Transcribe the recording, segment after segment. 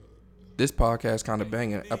This podcast kind of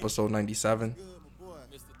banging. Episode 97.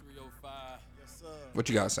 What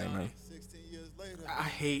you gotta say, man? I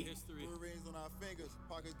hate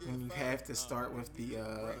when you have to start with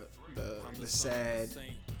the sad.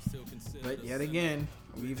 But yet again,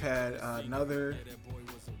 we've had another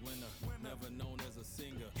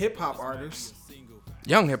hip hop artist,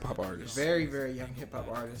 Young hip hop artist. very very young hip hop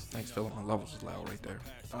artist, Thanks, Philip. My levels is loud right there.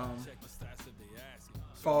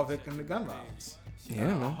 fall victim to gun violence.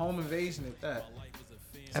 Yeah, man. Home invasion at that.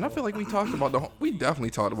 And I feel like we definitely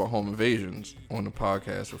talked about home invasions on the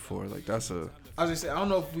podcast before. Like that's a. I was just saying, I don't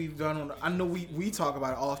know if we've done I know we talk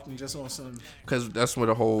about it often just on some. Because that's where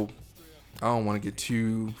the whole. I don't want to get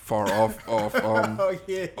too far off off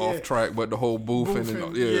track, but the whole boofing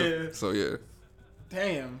and yeah. So yeah.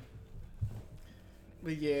 Damn.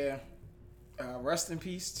 But yeah, rest in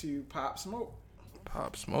peace to Pop Smoke.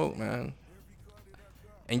 Pop Smoke, man.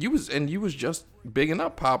 And you was just bigging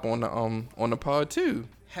up Pop on the pod too.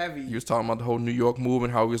 Heavy. You was talking about the whole New York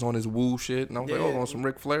movement, how he was on his woo shit, and I was like, oh, on some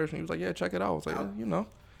Ric Flair, and he was like, yeah, check it out. I was like,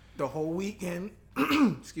 The whole weekend,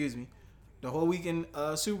 excuse me, the whole weekend,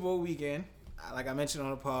 Super Bowl weekend, like I mentioned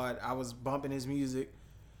on the pod, I was bumping his music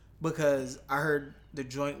because I heard the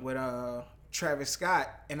joint with Travis Scott,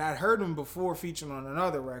 and I'd heard him before featuring on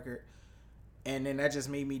another record, and then that just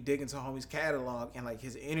made me dig into homie's catalog, and like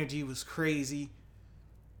his energy was crazy,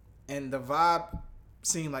 and the vibe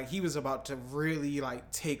seemed like he was about to really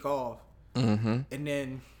like take off. Mm-hmm. And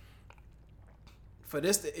then for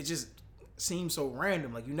this, it just seems so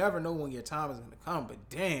random. Like you never know when your time is gonna come. But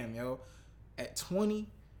damn, yo, at 20,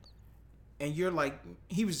 and you're like,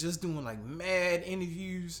 he was just doing like mad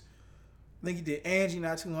interviews. I think he did Angie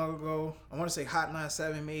not too long ago. I want to say Hot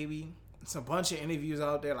 97 maybe. It's a bunch of interviews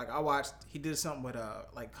out there. Like I watched, he did something with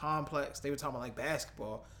like Complex. They were talking about like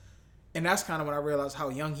basketball. And that's kind of when I realized how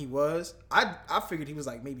young he was. I figured he was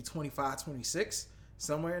like maybe 25, 26,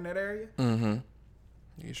 somewhere in that area. Mm-hmm.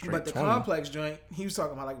 But the 20. Complex joint, he was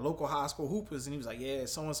talking about like local high school hoopers, and he was like, yeah,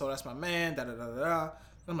 so-and-so, that's my man, da-da-da-da-da.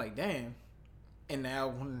 I'm like, damn. And now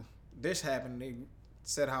when this happened, they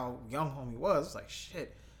said how young homie was. It's like,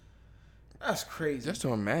 shit, that's crazy. Just to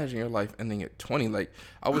imagine your life ending at 20. Like,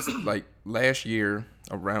 I was like last year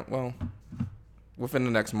within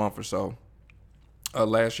the next month or so,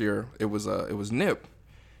 last year it was Nip,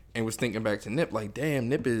 and was thinking back to Nip like, damn,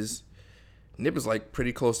 Nip is like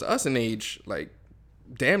pretty close to us in age, like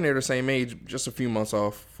damn near the same age, just a few months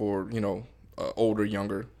off for older,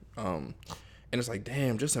 younger, and it's like,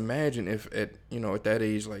 damn, just imagine if at that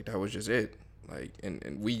age, like that was just it, like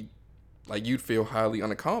and we, like, you'd feel highly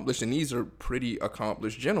unaccomplished, and these are pretty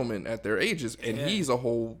accomplished gentlemen at their ages, and he's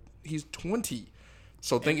 20,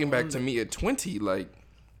 so thinking back to me at 20, like.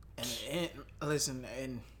 And listen,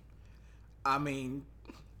 and I mean,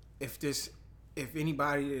 if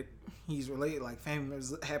anybody that he's related, like family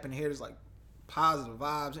members happen to hear, there's like positive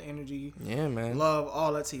vibes, energy, yeah, man, love,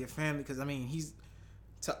 all that to your family. Because I mean, he's,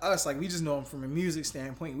 to us, like we just know him from a music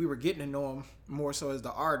standpoint. We were getting to know him more so as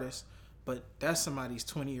the artist, but that's somebody's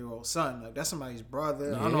 20-year-old son. Like that's somebody's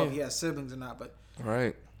brother. Yeah. I don't know if he has siblings or not, but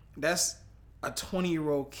right, that's a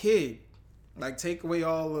 20-year-old kid. Like take away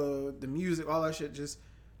all the music, all that shit, just.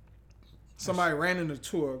 Somebody ran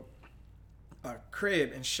into a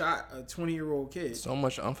crib and shot a 20-year-old kid. So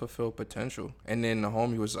much unfulfilled potential. And then the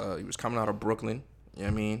homie was coming out of Brooklyn. You know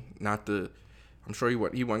what I mean? I'm sure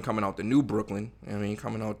he wasn't coming out the new Brooklyn. You know what I mean?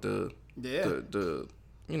 Coming out the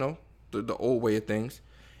old way of things.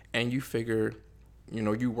 And you figure,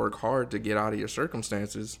 you work hard to get out of your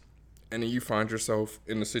circumstances, and then you find yourself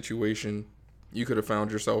in a situation you could have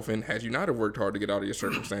found yourself in had you not have worked hard to get out of your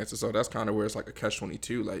circumstances. So that's kind of where it's like a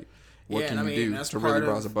catch-22, like. What can you do to really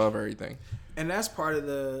rise above everything? And that's part of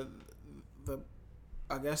the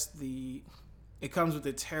I guess it comes with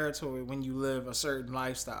the territory when you live a certain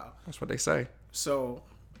lifestyle. That's what they say. So,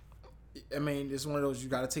 I mean, it's one of those, you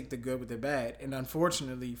got to take the good with the bad. And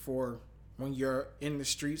unfortunately, for when you're in the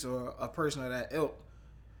streets or a person of that ilk,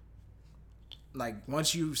 like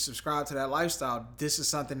once you subscribe to that lifestyle, this is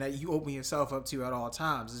something that you open yourself up to at all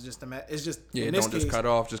times. It's just don't just cut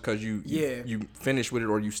off just because you finish with it,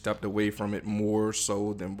 or you stepped away from it more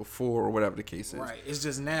so than before, or whatever the case is. Right. It's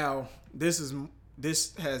just now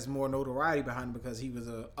this has more notoriety behind it because he was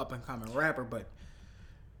a up and coming rapper, but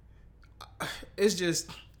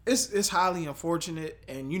it's highly unfortunate.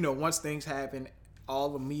 And once things happen, all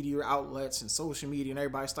the media outlets and social media and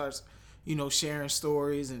everybody starts sharing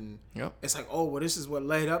stories, and it's like, oh, well, this is what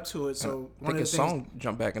led up to it. So I think his song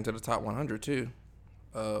jumped back into the top 100 too.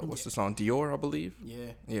 What's the song? Dior, I believe.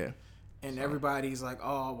 Yeah. And everybody's like,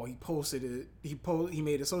 oh, well, he posted it. He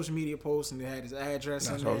made a social media post, and it had his address.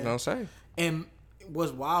 That's what I was gonna say. And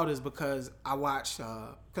what's wild is because I watched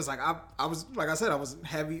because like I was like I said I was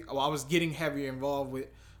heavy. Well, I was getting heavier involved with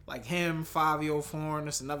like him, Fabio Foreign,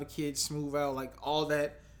 there's another kid, Smooth Out, like all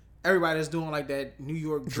that. Everybody that's doing like that New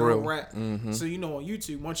York drill rap. Mm-hmm. So you know on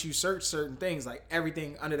YouTube, once you search certain things, like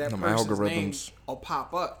everything under that Them person's algorithms. name will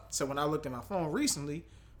pop up. So when I looked at my phone recently,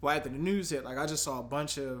 well after the news hit, like I just saw a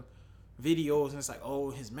bunch of videos and it's like,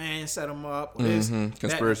 oh, his man set him up. Or this,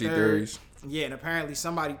 Conspiracy theories. Yeah, and apparently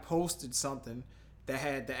somebody posted something that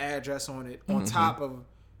had the address on it on top of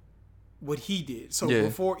what he did.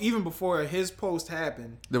 So even before his post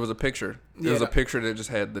happened, there was a picture. There was a picture that just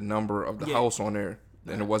had the number of the house on there,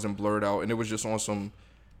 and it wasn't blurred out, and it was just on some,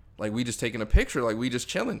 like we just taking a picture, like we just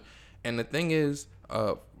chilling. And the thing is,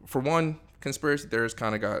 for one, conspiracy theorists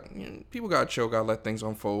kind of got people got chill, got let things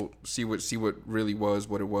unfold, see what really was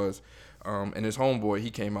what it was. And his homeboy, he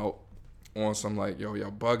came out on some like, yo, y'all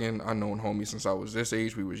bugging. I known homie since I was this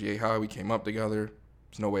age. We was yay high. We came up together.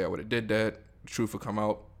 There's no way I would have did that. The truth would come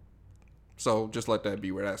out. So just let that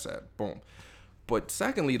be where that's at. Boom. But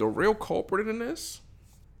secondly, the real culprit in this,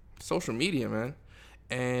 social media, man.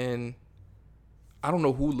 And I don't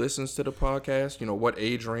know who listens to the podcast, what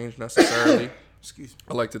age range necessarily. excuse me.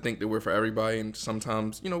 I like to think that we're for everybody. And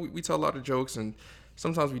sometimes, we tell a lot of jokes and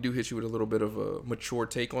sometimes we do hit you with a little bit of a mature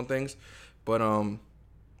take on things. But y'all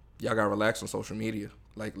gotta relax on social media,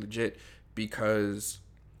 like legit, because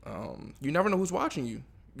you never know who's watching you.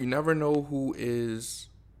 You never know who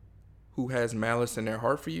has malice in their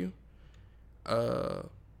heart for you.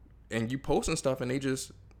 And you posting stuff and they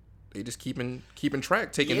just keeping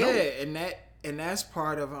track, taking note. Yeah, and that's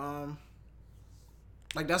part of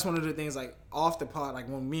like that's one of the things like off the pod, like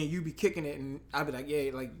when me and you be kicking it and I be like,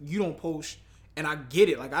 yeah, like you don't post, and I get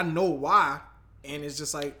it, like I know why, and it's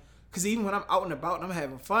just like, cause even when I'm out and about and I'm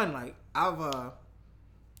having fun, like I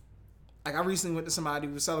recently went to somebody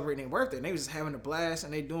who was celebrating their birthday and they was just having a blast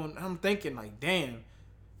and I'm thinking like, damn,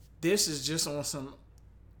 this is just on some,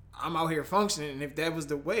 I'm out here functioning, and if that was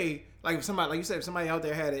the way, like if somebody, like you said, if somebody out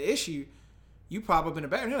there had an issue, you pop up in the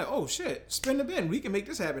back and you're like, oh shit, spin the bin, we can make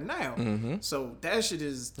this happen now. Mm-hmm. So that shit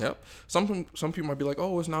is. Yep. Some people might be like,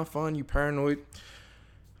 oh, it's not fun, you paranoid.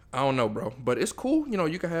 I don't know, bro, but it's cool.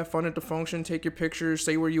 You can have fun at the function, take your pictures,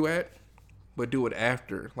 say where you at, but do it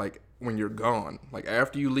after, like when you're gone. Like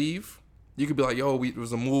after you leave, you could be like, yo, it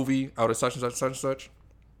was a movie out of such and such, such and such.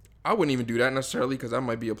 I wouldn't even do that necessarily because that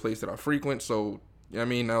might be a place that I frequent. So, you know what I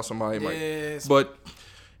mean? Now somebody might. But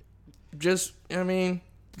just, you know what I mean?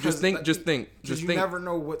 Just think. You never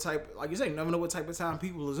know what type, like you say, you never know what type of time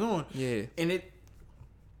people is on. Yeah. And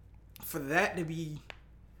for that to be,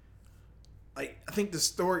 like, I think the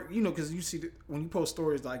story, because you see, when you post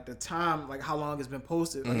stories, like the time, like how long it's been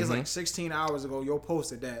posted. Like it's like 16 hours ago, you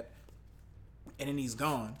posted that. And then he's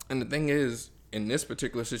gone. And the thing is, in this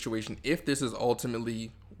particular situation, if this is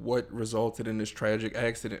ultimately what resulted in this tragic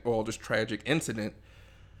accident or this tragic incident,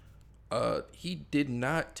 he did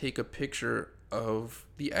not take a picture of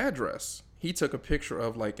the address. He took a picture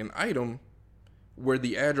of like an item where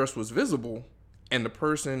the address was visible, and the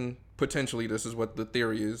person potentially, this is what the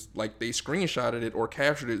theory is, like they screenshotted it or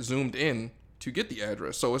captured it, zoomed in to get the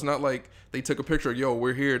address. So it's not like they took a picture, yo,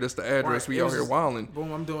 we're here, this the address, right. We out here wilding.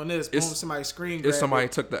 Boom, I'm doing this. Boom, somebody screen grabbed If somebody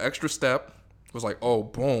took the extra step, was like, oh,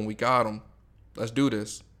 boom, we got him. Let's do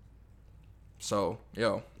this. So,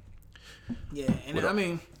 yo. Yeah, and I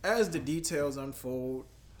mean, as the details unfold,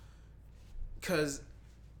 because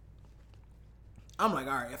I'm like,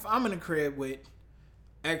 all right, if I'm in a crib with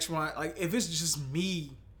X, Y, like if it's just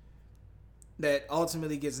me that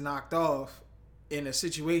ultimately gets knocked off in a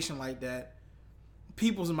situation like that,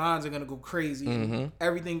 people's minds are going to go crazy. Mm-hmm.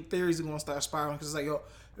 Everything, theories are going to start spiraling. Because it's like, yo,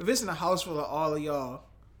 if it's in a house full of all of y'all,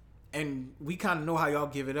 and we kind of know how y'all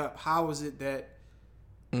give it up, how is it that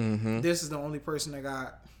this is the only person that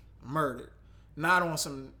got murdered? Not on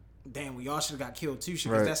some, damn, we all should have got killed too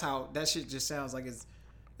shit. Because that's how, that shit just sounds like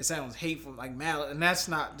it sounds hateful, like malice. And that's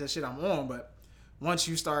not the shit I'm on. But once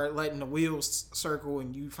you start letting the wheels circle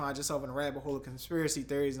and you find yourself in a rabbit hole of conspiracy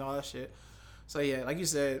theories and all that shit. So yeah, like you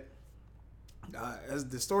said, as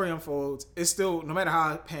the story unfolds, it's still, no matter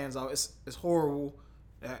how it pans out, it's horrible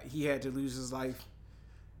that he had to lose his life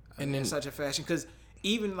in such a fashion. Because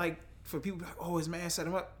even like for people like, oh, his man set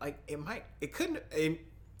him up, like that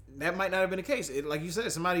might not have been the case. Like you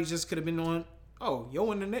said, somebody just could have been on, oh,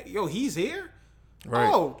 yo, he's here,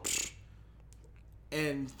 right? Oh,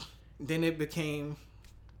 and then it became,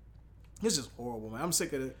 it's just horrible, man. I'm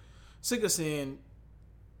sick of seeing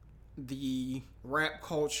the rap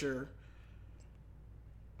culture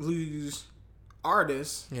lose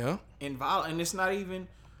artists, and it's not even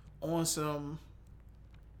on some,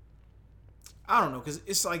 I don't know, because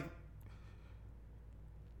it's like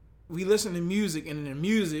we listen to music, and in the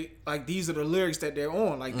music, like, these are the lyrics that they're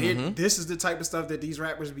on. Like, this is the type of stuff that these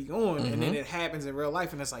rappers be on, and then it happens in real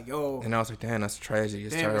life, and it's like, yo. And I was like, damn, that's a tragedy.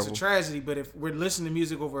 It's damn, terrible. It's a tragedy. But if we're listening to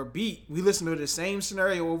music over a beat, we listen to the same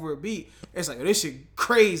scenario over a beat. It's like, oh, this shit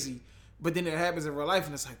crazy. But then it happens in real life,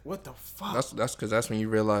 and it's like, what the fuck? That's because that's when you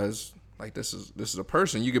realize, like, this is a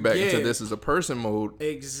person. You get back into this is a person mode.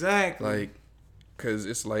 Exactly. Like, because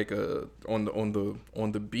it's like on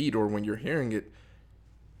the beat, or when you're hearing it,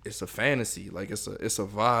 it's a fantasy. Like, it's a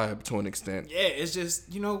vibe to an extent. Yeah, it's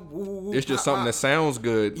just, you know, woo, it's just something that sounds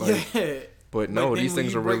good. Like, yeah. But no, these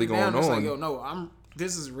things are really going on. It's like, yo, no,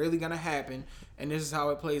 this is really gonna happen, and this is how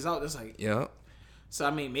it plays out. It's like, yeah. So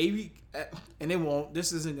I mean, maybe, and it won't.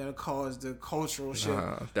 This isn't gonna cause the cultural shit.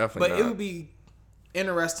 Definitely. But it would be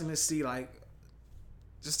interesting to see, like,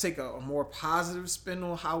 just take a more positive spin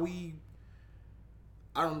on how we.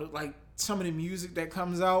 I don't know, like, some of the music that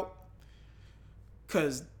comes out,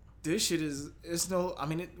 because this shit it's no. I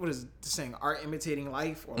mean, what is the saying? Art imitating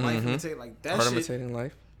life, or life imitating, like, that art shit. Imitating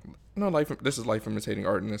life. No, life. This is life imitating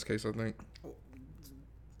art in this case, I think.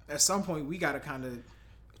 At some point, we gotta kind of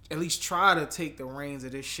at least try to take the reins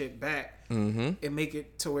of this shit back and make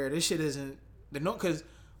it to where this shit isn't because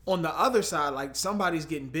on the other side, like, somebody's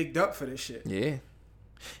getting bigged up for this shit. Yeah.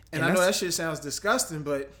 And I know that shit sounds disgusting,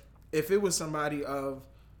 but if it was somebody of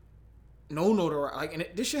no notoriety, like, and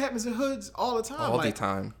this shit happens in hoods all the time. All like, the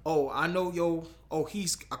time. Oh, I know,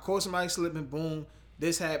 I caught somebody slipping, boom,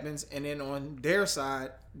 this happens, and then on their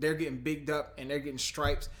side, they're getting bigged up and they're getting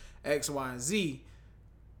stripes X, Y, and Z.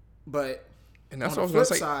 But and that's on what the I was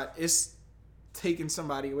flip gonna say. side, it's taking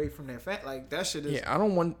somebody away from their family. Like, that shit is. Yeah, I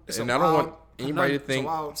don't want anybody to think it's a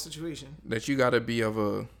wild situation that you got to be of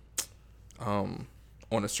a on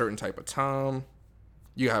a certain type of time.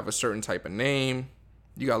 You have a certain type of name.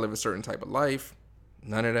 You got to live a certain type of life.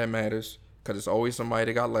 None of that matters, because it's always somebody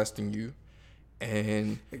that got less than you,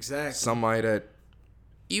 and exactly somebody that,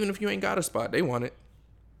 even if you ain't got a spot, they want it.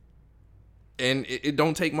 And it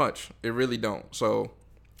don't take much. It really don't. So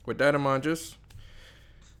with that in mind, just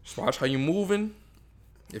watch how you moving.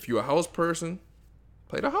 If you a house person,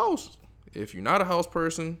 play the house. If you're not a house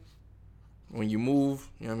person, when you move,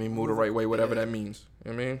 you know what I mean, move the right way, whatever that means.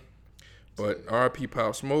 You know what I mean? But R.I.P.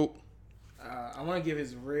 Pop Smoke. I want to give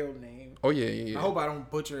his real name. Oh, yeah. I hope I don't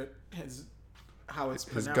butcher how it's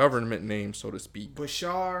pronounced. His government name, so to speak.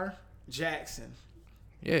 Bashar Jackson.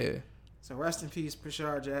 Yeah. So rest in peace,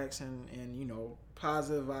 Bashar Jackson, and, you know,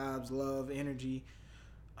 positive vibes, love, energy,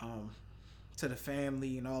 to the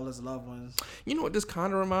family and all his loved ones. You know what this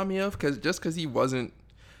kind of remind me of? Because he wasn't,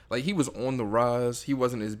 like, he was on the rise. He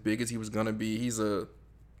wasn't as big as he was gonna be.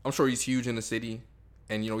 I'm sure he's huge in the city,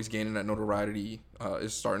 and, you know, he's gaining that notoriety.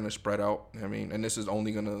 It's starting to spread out. I mean, and this is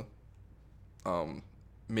only gonna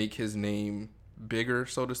make his name bigger,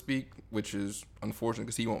 so to speak, which is unfortunate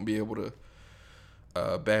because he won't be able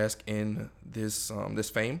to bask in this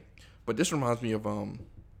fame. But this reminds me of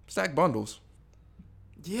Stack Bundles.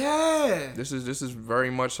 Yeah. This is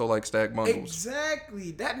very much so like Stack Bundles.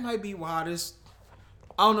 Exactly. That might be why this.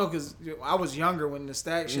 I don't know, because I was younger when the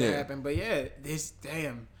Stack shit happened, but yeah, this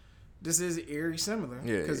is eerie similar.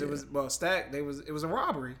 Yeah, because it was Stack. It was a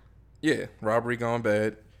robbery. Yeah, robbery gone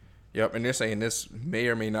bad. Yep, and they're saying this may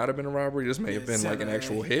or may not have been a robbery. This may have been like an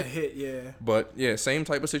actual hit. A hit, yeah. But yeah, same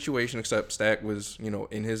type of situation, except Stack was, you know,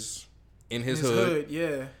 in his hood.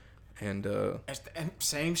 Yeah. And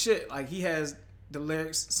same shit. Like, he has the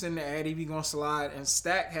lyrics, send the Addy, we gonna slide, and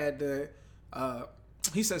Stack had the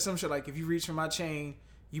he said some shit like, if you reach for my chain,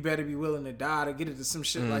 you better be willing to die to get it, to some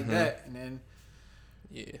shit like that. And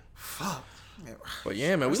then fuck. But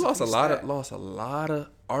yeah, man, we lost a lot of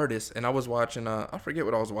artists. And I was watching I forget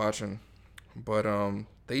what I was watching, but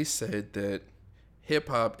they said that hip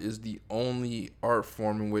hop is the only art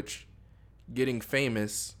form in which getting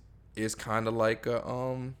famous is kind of like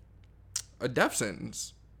a death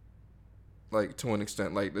sentence. Like, to an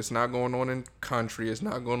extent, like, it's not going on in country, it's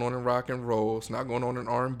not going on in rock and roll, it's not going on in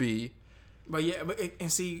R&B. But yeah,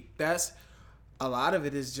 and see, that's a lot of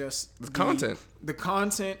it is just the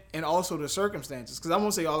content, and also the circumstances. Because I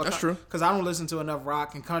won't say all the that's true. Because I don't listen to enough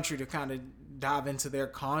rock and country to kind of dive into their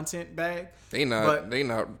content bag. They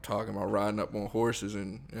not talking about riding up on horses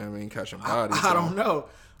and, you know what I mean, catching bodies. I don't know,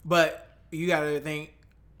 but you got to think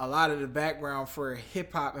a lot of the background for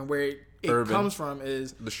hip hop and where it comes from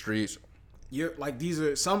is the streets. You're like, these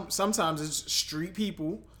are sometimes it's street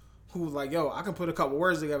people who like, yo, I can put a couple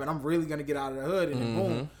words together and I'm really gonna get out of the hood, and then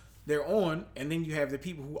boom, they're on. And then you have the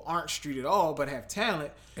people who aren't street at all but have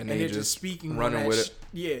talent, and they're just speaking running with it.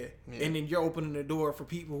 Yeah, and then you're opening the door for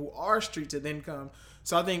people who are street to then come.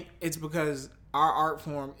 So I think it's because our art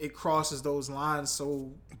form, it crosses those lines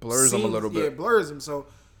so Blurs them a little bit. Yeah, blurs them. So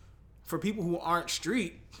for people who aren't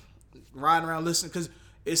street, riding around listening, because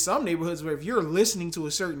it's some neighborhoods where if you're listening to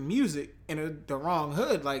a certain music in the wrong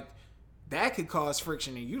hood, like that could cause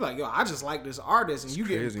friction. And you like, yo, I just like this artist, and you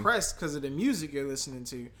get impressed because of the music you're listening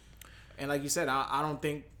to. And like you said, I don't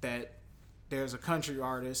think that there's a country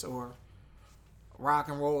artist or rock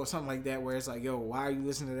and roll or something like that where it's like, yo, why are you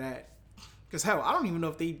listening to that? Because hell, I don't even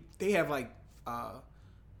know if they have like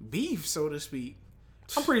beef, so to speak.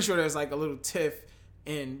 I'm pretty sure there's like a little tiff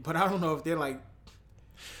but I don't know if they're like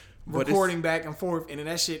recording back and forth and then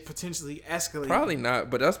that shit potentially escalates. Probably not,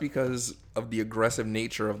 but that's because of the aggressive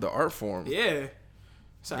nature of the art form. Yeah.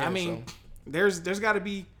 So yeah, I mean, there's got to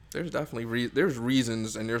be. There's definitely there's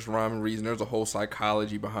reasons, and there's rhyme and reason. There's a whole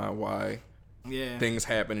psychology behind why things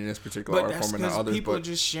happen in this particular art form and not others. People are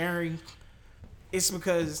just sharing. It's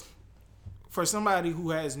because for somebody who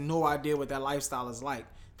has no idea what that lifestyle is like,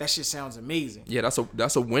 that shit sounds amazing. Yeah, that's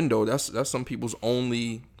a window. That's some people's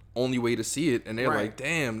only way to see it, and they're like,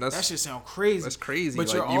 damn, that shit sound crazy. That's crazy.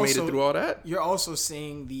 But like, you made it through all that. You're also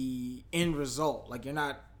seeing the end result. Like you're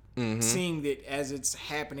not seeing it as it's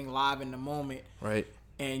happening live in the moment. Right.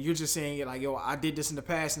 And you're just saying it like, yo, I did this in the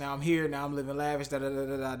past. Now I'm here. Now I'm living lavish. Da da da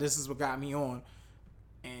da da. This is what got me on.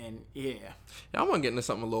 And yeah, I want to get into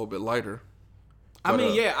something a little bit lighter. I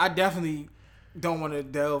mean, I definitely don't want to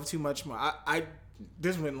delve too much more. I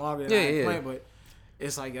this went longer than I planned, but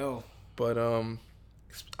it's like, yo. But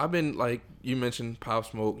I've been like you mentioned, Pop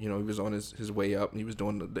Smoke. You know, he was on his way up, and he was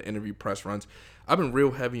doing the interview press runs. I've been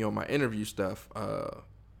real heavy on my interview stuff.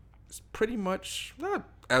 It's pretty much not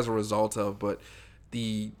as a result of, but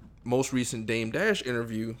the most recent Dame Dash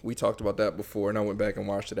interview, we talked about that before, and I went back and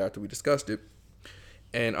watched it after we discussed it.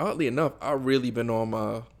 And oddly enough, I've really been on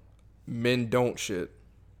my men don't shit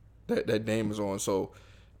that Dame was on. So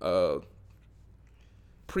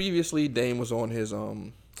previously, Dame was on his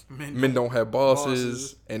men don't have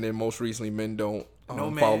bosses, and then most recently, men don't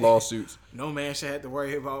file lawsuits. No man should have to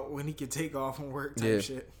worry about when he can take off from work type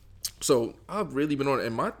shit. So I've really been on it,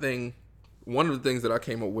 and my thing, one of the things that I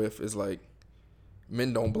came up with is like,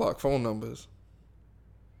 men don't block phone numbers.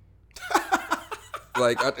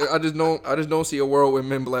 Like I just don't see a world where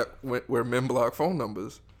men block phone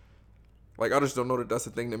numbers. Like I just don't know that that's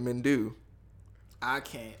the thing that men do. I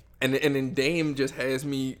can't. And then Dame just has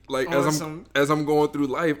me like as I'm going through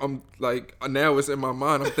life, I'm like now it's in my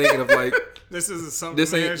mind. I'm thinking of like this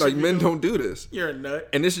ain't like men don't do this. You're a nut.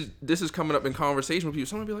 And this is coming up in conversation with people.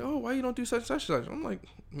 Someone be like, oh, why you don't do such and such? I'm like,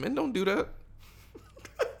 men don't do that.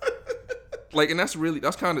 Like, and that's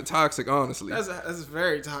kind of toxic, honestly. That's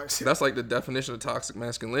very toxic. That's like the definition of toxic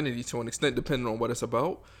masculinity to an extent, depending on what it's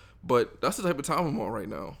about. But that's the type of time I'm on right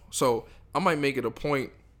now. So I might make it a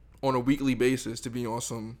point on a weekly basis to be on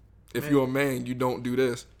some, if you're a man, you don't do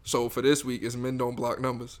this. So for this week, it's men don't block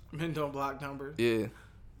numbers. Men don't block numbers. Yeah.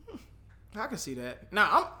 I can see that.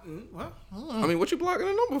 Now, I mean, what you blocking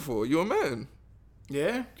a number for? You're a man.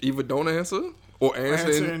 Yeah. Either don't answer or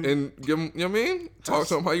answer and give them, you know what I mean? Talk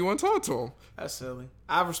to them how you want to talk to them. That's silly.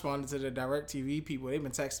 I've responded to the DirecTV people. They've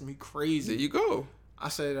been texting me crazy. There you go. I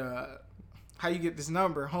said, how you get this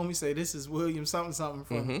number? Homie say, this is William something something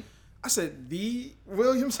from. I said, the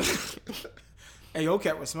William something? And yo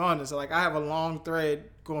kept responding. So, like, I have a long thread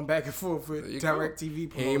going back and forth with DirecTV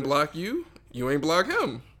people. He ain't block you. You ain't block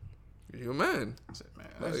him. You're a man. I said,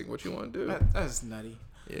 man, like, what you want to do? That's nutty.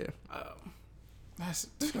 Yeah. It's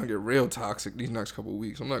going to get real toxic these next couple of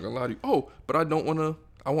weeks. I'm not going to lie to you. Oh, but I want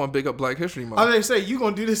to big up Black History Month. I was going to say, you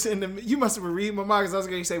going to do this you must have been reading my mind because I was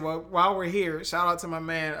going to say, well, while we're here, shout out to my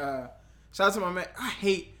man. I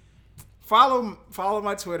follow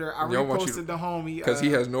my Twitter. I reposted the homie. Because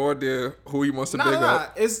he has no idea who he wants to big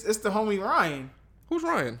up. It's the homie Ryan. Who's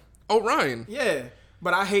Ryan? Oh, Ryan. Yeah.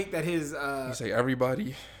 But I hate that his... You say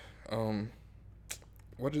everybody...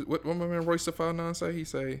 what my man Royce the 5'9" say? He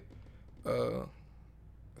say,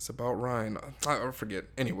 it's about Ryan. I forget.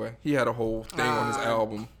 Anyway, he had a whole thing on his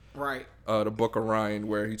album, right? The Book of Ryan,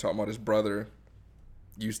 where he talking about his brother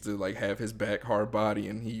used to like have his back hard body,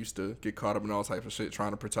 and he used to get caught up in all types of shit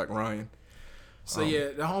trying to protect Ryan. So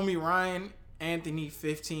the homie Ryan Anthony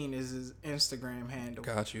 15 is his Instagram handle.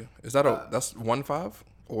 Got you. Is that that's 15?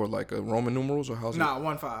 Or like a Roman numerals, or how's it? Nah,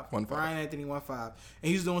 15. Ryan Anthony 15. And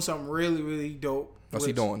he's doing something really, really dope. What's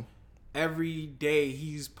he doing? Every day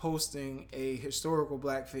he's posting a historical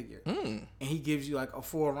black figure. And he gives you like a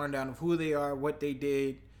full rundown of who they are, what they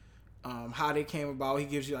did, how they came about. He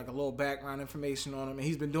gives you like a little background information on them. And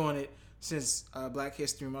he's been doing it since Black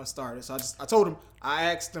History Month started. So I told him, I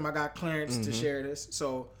asked him, I got clearance to share this.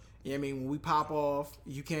 So Yeah, I mean, when we pop off,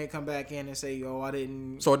 you can't come back in and say, "Oh, I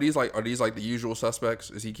didn't." So are these like the usual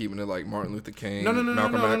suspects? Is he keeping it like Martin Luther King? Malcolm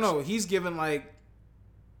X? No. He's giving like.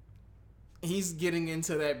 He's getting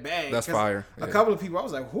into that bag. That's fire. A couple of people, I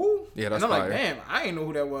was like, "Who?" Yeah, that's and I'm fire. like, "Damn, I ain't know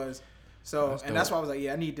who that was." So, that's dope. why I was like,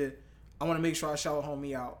 "Yeah, I want to make sure I shout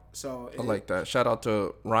homie out." So I like that. Shout out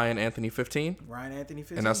to Ryan Anthony 15. Ryan Anthony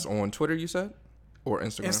 15. And that's on Twitter, you said? Or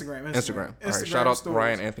Instagram? Instagram. All right, shout out to stories.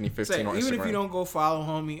 Ryan Anthony 15 on Instagram. Even if you don't go follow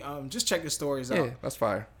homie, just check his stories out. Yeah, that's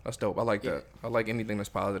fire. That's dope. I like that. I like anything that's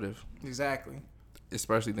positive. Exactly.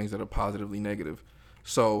 Especially things that are positively negative.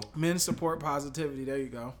 So men support positivity. There you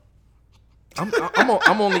go. I'm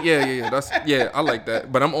only I like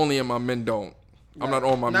that. But I'm only in my men don't. I'm not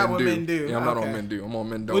on my men do. Yeah, I'm not on men do. I'm on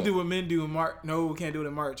men don't. We'll do what men do in March. No, we can't do it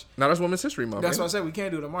in March. Now that's Women's History Month. That's what I said. We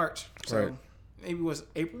can't do it in March. So right. Maybe what's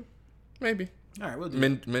April? Maybe. All right, we'll do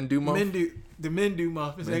men do month. Men do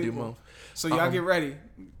month is April. Do month. So y'all get ready.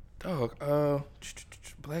 Dog.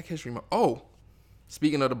 Black History Month. Oh,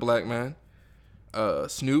 speaking of the black man,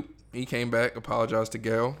 Snoop, he came back, apologized to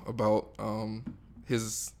Gayle about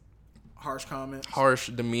his harsh,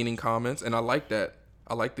 demeaning comments, and I like that.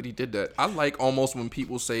 I like that he did that. I like almost when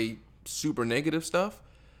people say super negative stuff.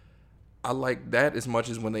 I like that as much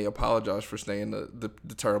as when they apologize for saying the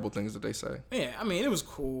terrible things that they say. Yeah, I mean, it was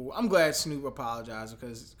cool. I'm glad Snoop apologized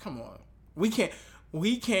because, come on, we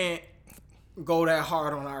can't go that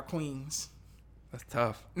hard on our queens. That's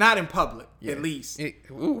tough. Not in public, at least.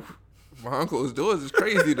 My uncle's doors is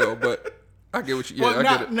crazy though, but I get what you. Yeah, I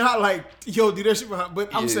get it. Not like yo do that shit behind,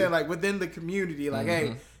 but I'm saying like within the community, like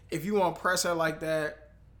hey, if you want to press her like that.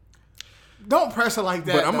 Don't press her like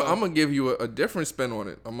that. But I'm gonna give you a different spin on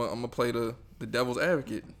it. I'm gonna play the devil's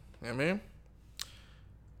advocate. You know what I mean?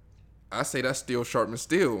 I say that's steel sharpens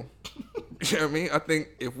steel. You know what I mean? I think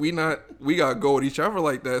if we gotta go at each other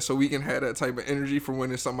like that so we can have that type of energy for when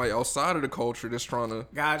there's somebody outside of the culture that's trying to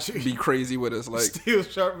be crazy with us. Like steel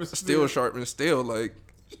sharpens steel. Like,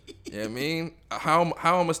 you know what I mean? How I'm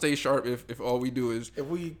gonna stay sharp if all we do is if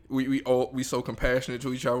we so compassionate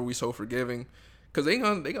to each other, we so forgiving. Cause they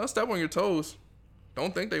gonna step on your toes.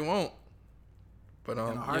 Don't think they won't. But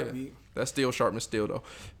that's steel sharpens steel though.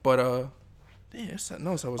 But it's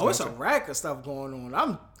a rack of stuff going on.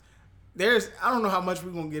 I don't know how much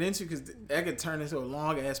we're gonna get into because that could turn into a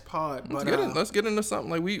long ass pod. But let's get into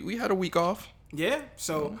something. Like we had a week off. Yeah.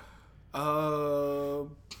 So while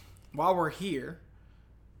we're here,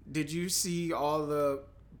 did you see all the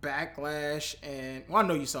backlash and I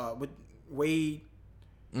know you saw it with Wade.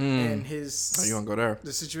 And his you want to go there?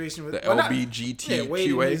 The situation with the LBGTQA,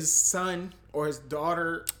 Wade and his son or his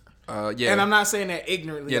daughter. Yeah, and I'm not saying that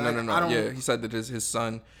ignorantly. Yeah, no. Yeah, he said that his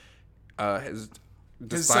son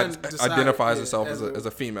identifies himself as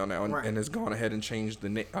a female now, and has gone ahead and changed the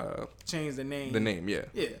name. Changed the name. The name, yeah.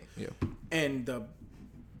 And the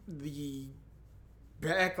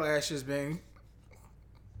backlash has been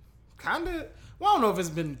kind of. Well, I don't know if it's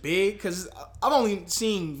been big because I've only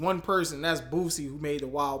seen one person. That's Boosie, who made the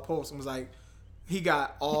wild post and was like, he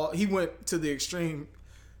went to the extreme.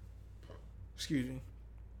 Excuse me.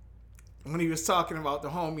 When he was talking about the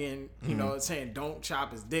homie and you know saying don't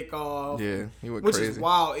chop his dick off. Yeah, he went which crazy. Which is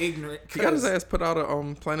wild, ignorant. He got his ass put out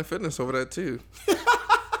of Planet Fitness over that too.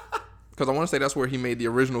 Because I want to say that's where he made the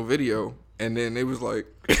original video, and then it was like,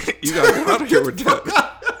 you gotta get out of here with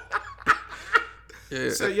that. Yeah.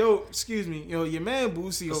 So excuse me, your man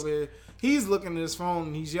Boosie over there, he's looking at his phone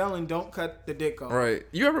and he's yelling, "Don't cut the dick off." Right.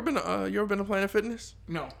 You ever been to Planet Fitness?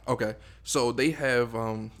 No. Okay. So they have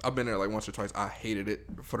I've been there like once or twice. I hated it,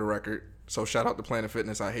 for the record. So shout out to Planet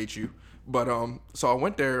Fitness. I hate you. But so I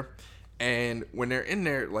went there, and when they're in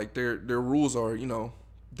there, like their rules are,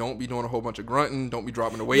 don't be doing a whole bunch of grunting. Don't be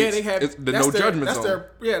dropping the weights. Yeah, they have the no judgment zone.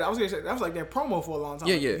 I was gonna say that was like their promo for a long time.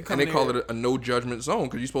 Yeah. And they call it a no judgment zone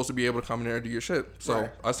because you're supposed to be able to come in there and do your shit. So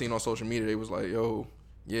I seen on social media they was like, yo,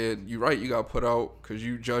 yeah, you right. You got put out because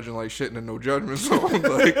you judging like shit in a no judgment zone.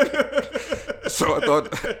 Like, so I thought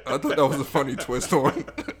that was a funny twist on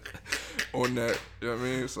that. You know what I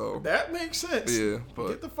mean? So that makes sense. Yeah, but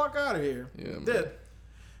get the fuck out of here. Yeah, man.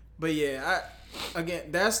 But yeah,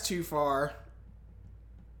 that's too far.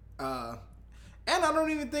 And I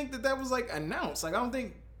don't even think that was like announced. Like I don't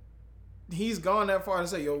think he's gone that far to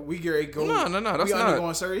say, "Yo, we get go." No, that's not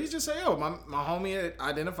going surgery. He's just say, "Yo, my homie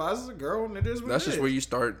identifies as a girl, and it is what that's it just is." where you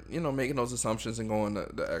start, making those assumptions and going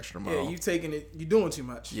the extra mile. Yeah, you taking it. You doing too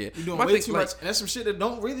much. Yeah, you doing way too much, and that's some shit that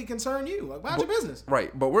don't really concern you. Like, mind your business.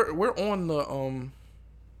 Right, but we're on the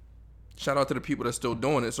Shout out to the people that's still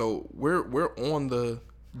doing it. So we're on the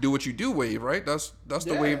do what you do wave, right? That's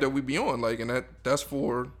the wave that we be on. Like, and that's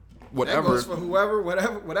for whatever. That goes for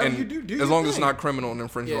whatever and you do. As long as it's not criminal and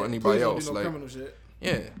infringing on anybody please don't else. do no Like, criminal shit.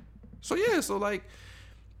 yeah. So like,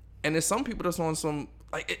 and there's some people that's on some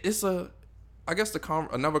like it's a. I guess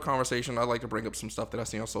another conversation. I like to bring up some stuff that I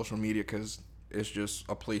see on social media because it's just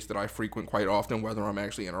a place that I frequent quite often, whether I'm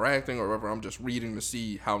actually interacting or whether I'm just reading to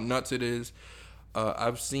see how nuts it is.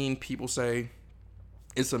 I've seen people say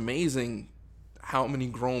it's amazing how many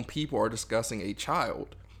grown people are discussing a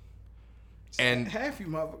child. And half you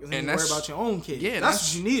motherfuckers and need to worry about your own kid. Yeah,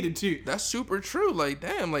 that's what you needed to. That's super true. Like,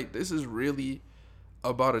 damn, like this is really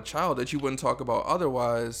about a child that you wouldn't talk about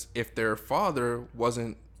otherwise if their father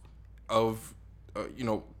wasn't of,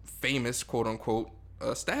 famous, quote unquote,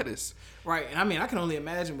 status. Right, and I mean, I can only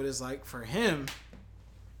imagine what it's like for him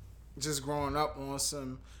just growing up on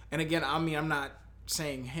some. And again, I mean, I'm not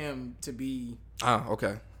saying him to be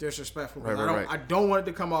okay, disrespectful. Right. I don't want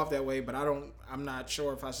it to come off that way, but I'm not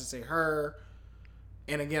sure if I should say her.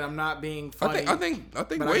 And again, I'm not being funny. I think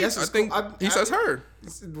Wade. He says her.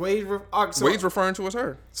 Wade's referring to as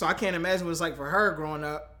her. So I can't imagine what it's like for her growing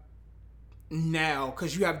up now,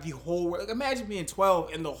 because you have the whole. Like, imagine being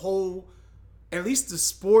 12 and the whole, at least the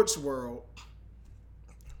sports world,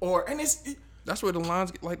 That's where the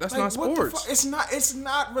lines like that's not sports. It's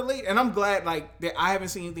not related. And I'm glad that I haven't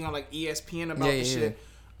seen anything on ESPN about this shit.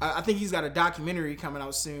 I think he's got a documentary coming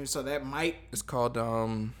out soon, so that might. It's called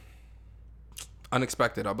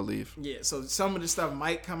Unexpected, I believe. Yeah, so some of the stuff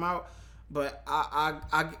might come out, but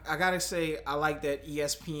I gotta say I like that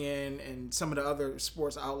ESPN and some of the other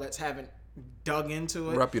sports outlets haven't dug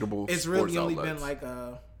into it. Reputable. It's really only been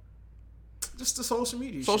just the social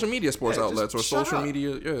media. Social media sports outlets or social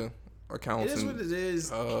media accounts. It is what it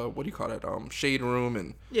is. What do you call that? Shade Room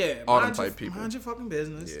and all them type people. Mind your fucking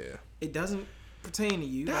business. Yeah. It doesn't pertain to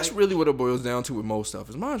you. That's really what it boils down to with most stuff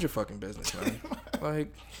is mind your fucking business, man.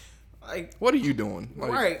 like, what are you doing?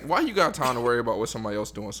 Right. Why you got time to worry about what somebody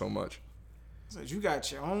else doing so much? So you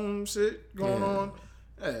got your own shit going on.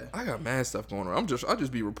 Yeah. I got mad stuff going on. I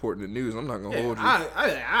just be reporting the news. I'm not gonna hold you.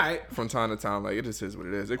 I from time to time, like it just is what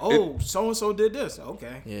it is. So and so did this.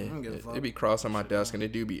 Okay. Yeah. It be crossing my desk, and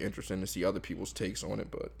it do be interesting to see other people's takes on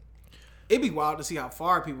it, but it'd be wild to see how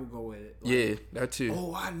far people go with it. Yeah, that too.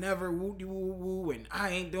 Oh, I never woo woo woo, and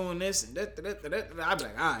I ain't doing this and that. I'd be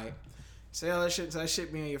like, all right. Say all that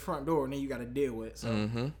shit be on your front door, and then you got to deal with it. So,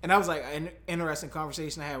 and that was like an interesting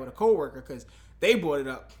conversation I had with a coworker because they brought it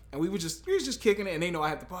up, and we was just kicking it, and they know I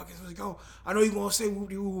have the podcast. I was like, oh, I know you gonna say woo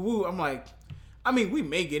woo woo. I'm like, I mean, we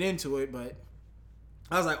may get into it, but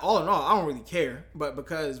I was like, all in all, I don't really care. But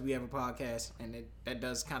because we have a podcast, and that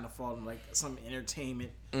does kind of fall in like some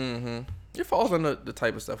entertainment. It falls on the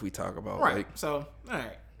type of stuff we talk about, right? So, all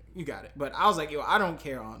right. You got it. But I was like, yo, I don't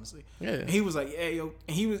care, honestly. Yeah. And he was like, yeah, yo.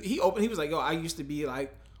 And he was like, yo, I used to be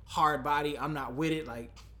like hard body. I'm not with it.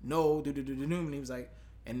 Like, no, do. And he was like,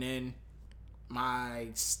 and then my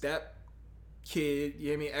step kid, you know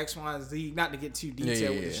what I mean, X, Y, and Z, not to get too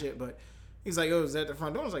detailed with the shit, but he's like, yo, is that the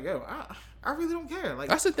front door? I was like, yo, I really don't care. Like,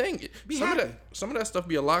 that's the thing. Some of that stuff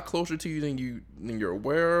be a lot closer to you than you're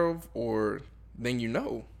aware of or than you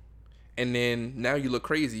know. And then now you look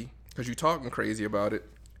crazy because you're talking crazy about it.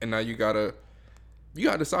 And now you gotta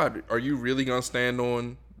decide: are you really gonna stand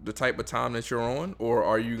on the type of time that you're on, or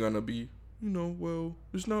are you gonna be, well,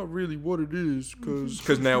 it's not really what it is,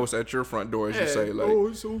 because now it's at your front door, as you say,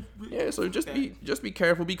 like, So just be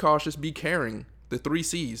careful, be cautious, be caring. The 3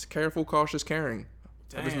 C's: careful, cautious, caring.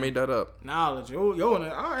 Damn. I just made that up. Knowledge, all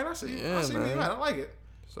right, I see. Yeah, I see. Man. I like it.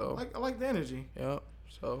 So I like the energy. Yeah.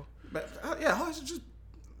 So. But just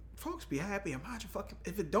folks be happy and mind your fucking.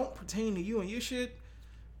 If it don't pertain to you and your shit.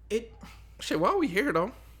 While we here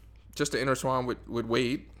though, just to intertwine with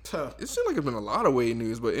Wade, it seems like it's been a lot of Wade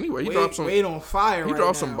news. But anyway, he dropped some. Wade on fire. He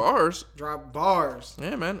dropped some bars. Dropped bars.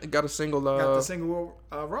 Yeah, man. It got a single. Got the single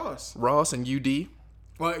Ross. Ross and UD.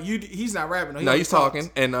 Well, he's not rapping. No, he's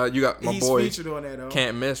talking, and you got my boy. He's featured on that though.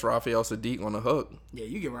 Can't miss Raphael Sadiq on the hook. Yeah,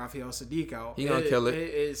 you get Raphael Sadiq out. He gonna kill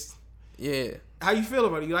it. Yeah. How you feel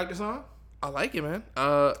about it? You like the song? I like it, man.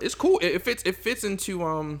 It's cool. It fits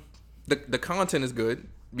into the content is good.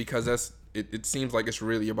 Because it seems like it's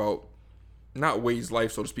really about not Wade's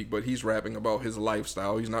life, so to speak, but he's rapping about his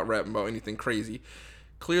lifestyle. He's not rapping about anything crazy.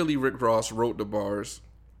 Clearly, Rick Ross wrote the bars.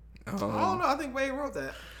 I don't know. I think Wade wrote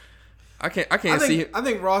that. I can't see it. I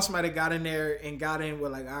think Ross might have got in there and got in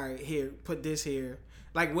with like, all right, here, put this here.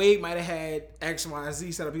 Like Wade might have had X, Y, and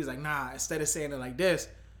Z set up. He was like, nah, instead of saying it like this,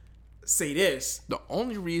 say this. The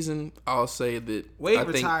only reason I'll say that Wade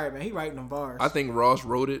retired, man. He writing them bars. I think Ross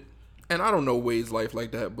wrote it. And I don't know Wade's life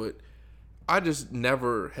like that, but I just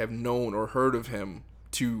never have known or heard of him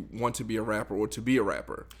to want to be a rapper or to be a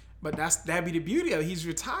rapper. But that'd be the beauty of it. He's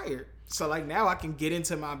retired. So like now I can get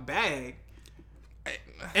into my bag.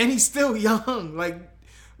 And he's still young. Like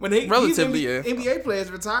when relatively NBA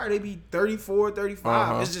players retire, they be 34,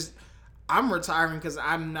 35. It's just I'm retiring because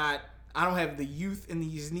I don't have the youth in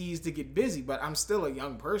these knees to get busy, but I'm still a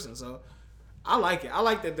young person. So I like it. I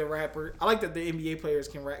like that the NBA players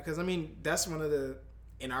can rap because I mean that's one of the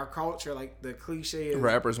in our culture like the cliche is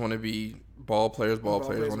rappers want to be ball players want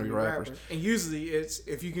to be rappers. And usually it's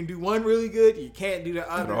if you can do one really good, you can't do the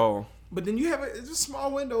other. At all. But then you have it's a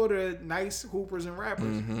small window to nice hoopers and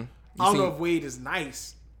rappers. Mm-hmm. I don't know if Wade is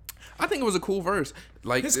nice. I think it was a cool verse.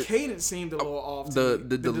 Like his cadence seemed a little off. The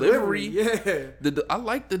delivery, yeah. I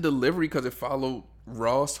like the delivery because it followed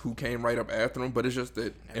Ross, who came right up after him. But it's just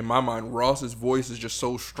that in my mind, Ross's voice is just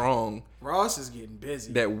so strong. Ross is getting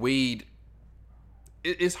busy. That Wade,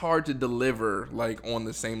 it's hard to deliver like on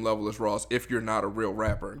the same level as Ross if you're not a real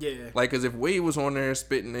rapper. Yeah. Like, because if Wade was on there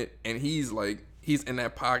spitting it and he's in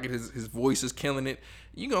that pocket, his voice is killing it.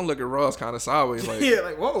 You gonna look at Ross kind of sideways, like yeah,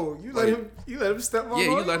 like whoa, you let him step on. Yeah,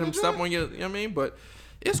 you let him step on your. You know what I mean? But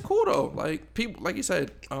it's cool though. Like people, like you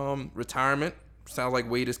said, retirement sounds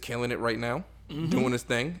like Wade is killing it right now, doing his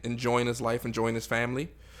thing, enjoying his life, enjoying his family.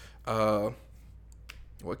 What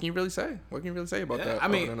can you really say? What can you really say about that? I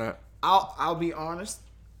mean, I'll be honest.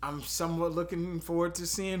 I'm somewhat looking forward to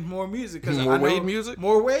seeing more music because more Wade music.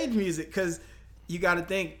 More Wade music because you got to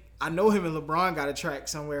think. I know him and LeBron got a track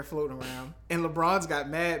somewhere floating around. And LeBron's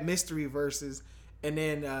got mad mystery verses. And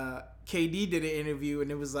then KD did an interview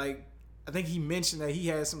and it was like, I think he mentioned that he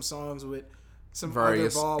had some songs with some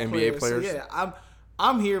various other ball NBA players. So yeah,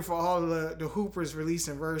 I'm here for all the hoopers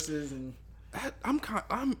releasing verses and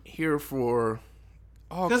I'm here for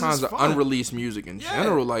all kinds of unreleased music in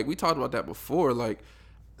general. Like we talked about that before. Like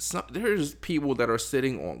there's people that are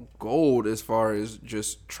sitting on gold as far as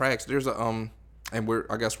just tracks. There's a and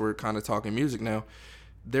I guess we're kind of talking music now.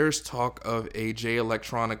 There's talk of a Jay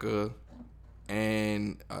Electronica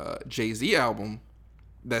and Jay-Z album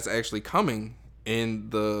that's actually coming in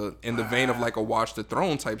the vein of like a Watch the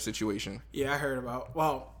Throne type situation. Yeah, I heard about.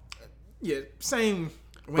 Well, yeah, same.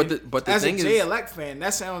 But the as thing a Jay Elect fan,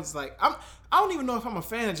 that sounds like I don't even know if I'm a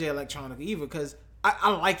fan of Jay Electronica either because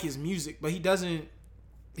I like his music, but he doesn't.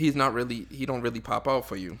 He don't really pop out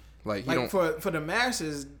for you. Like he don't for the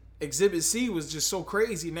masses. Exhibit C was just so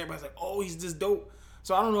crazy, and everybody's like, "Oh, he's just dope."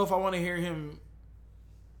 So I don't know if I want to hear him.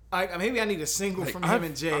 Like maybe I need a single from him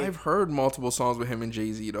and Jay. I've heard multiple songs with him and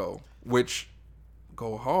Jay-Z though, which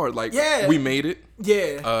go hard. Like yeah, We Made It.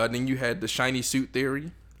 Yeah. Then you had the Shiny Suit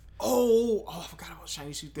Theory. Oh, I forgot about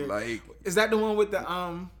Shiny Suit Theory. Like, is that the one with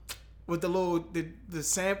the little the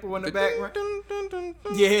sample in the background?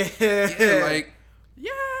 Yeah. Like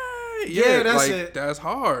yeah. That's like, it. That's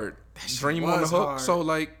hard. Dream on the Hook. Hard. So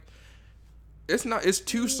like, it's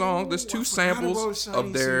two songs. There's two samples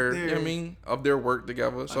of their. You know what I mean, of their work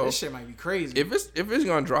together. So this shit might be crazy. If it's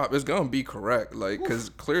gonna drop, it's gonna be correct. Like, cause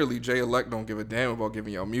clearly Jay Elect don't give a damn about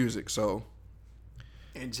giving y'all music. So.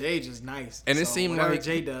 And Jay just nice. And it seemed like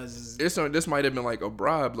Jay does this might have been like a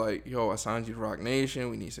bribe, like, yo, I signed you to Rock Nation,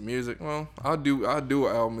 we need some music. Well, I'll do an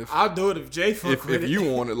album I'll do it if Jay if you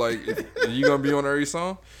want it. Like, if you gonna be on every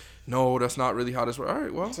song? No, that's not really how this works. All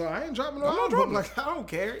right, well. So I ain't dropping no album. Like, I don't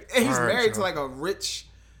care. And he's married to like a rich,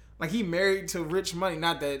 like he married to rich money.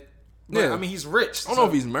 Not that, but I mean he's rich. I don't know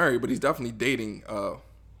if he's married, but he's definitely dating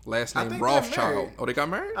last name Rothschild. Oh, they got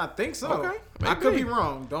married? I think so. Okay. I could be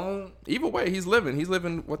wrong. Don't. Either way, he's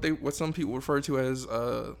living what some people refer to as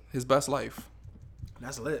his best life.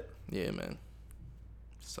 That's lit. Yeah, man.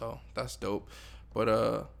 So that's dope.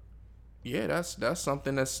 But yeah, that's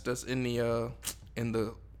something that's in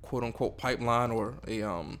the quote unquote pipeline or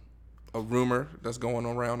a rumor that's going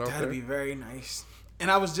around out there. That'd be very nice. And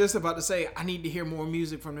I was just about to say I need to hear more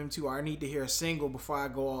music from them too. Or I need to hear a single before I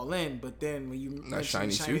go all in. But then when you mentioned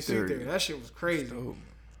Shiny Suit Theory, that shit was crazy.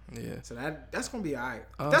 Yeah. So that's gonna be alright.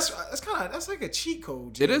 That's like a cheat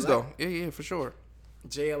code. It is though. Yeah, for sure.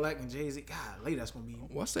 Jay Elect and Jay-Z. God, that's gonna be.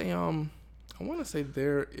 What's I want to say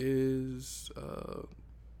there is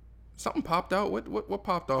something popped out. What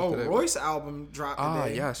popped off today? Royce album dropped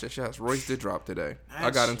today. Yes. Royce did drop today. I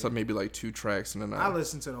got into maybe like 2 tracks and then I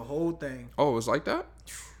listened to the whole thing. Oh, it was like that?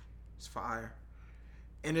 It's fire.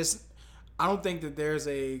 And I don't think that there's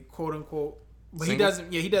a quote unquote, but single?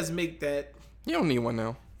 he doesn't make that. You don't need one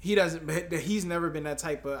now. He doesn't. He's never been that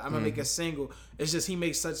type of. I'm gonna make a single. It's just he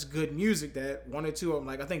makes such good music that one or two of them.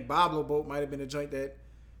 Like I think Pablo Boat might have been a joint that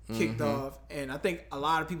kicked off, and I think a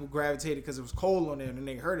lot of people gravitated because it was Cole on there, and then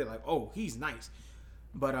they heard it like, oh, he's nice.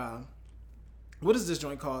 But what is this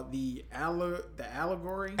joint called? The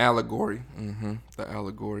Allegory. Allegory. The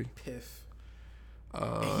Allegory. Piff.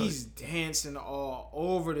 And he's dancing all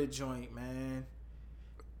over the joint, man.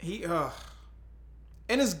 And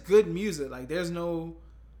it's good music. Like, there's no,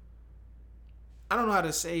 I don't know how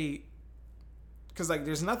to say, because, like,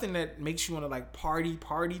 there's nothing that makes you want to, like, party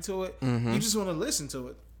to it. You just want to listen to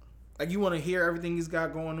it. Like, you want to hear everything he's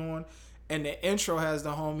got going on. And the intro has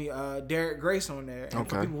the homie Derek Grace on there. And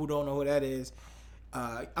for people who don't know who that is,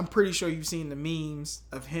 I'm pretty sure you've seen the memes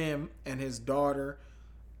of him and his daughter.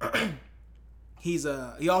 He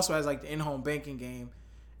also has, like, the in-home banking game.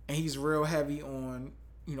 And he's real heavy on,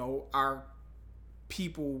 you know, our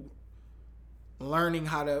people learning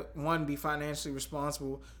how to, one, be financially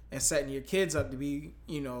responsible and setting your kids up to be,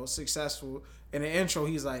 you know, successful. In the intro,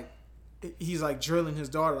 he's like drilling his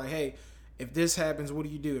daughter, like, hey, if this happens, what do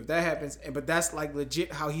you do? If that happens, but that's like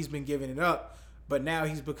legit how he's been giving it up. But now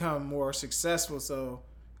he's become more successful, so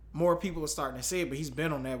more people are starting to see it. But he's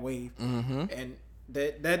been on that wave, and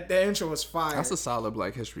that intro was fire. That's a solid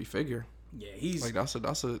Black History figure. Yeah, he's like that's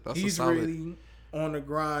a he's solid. really on the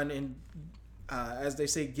grind and as they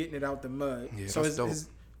say, getting it out the mud. Yeah, so his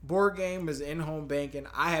board game is in-home banking.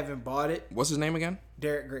 I haven't bought it. What's his name again?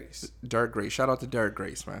 Derek Grace. Derek Grace. Shout out to Derek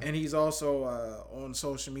Grace, man. And he's also on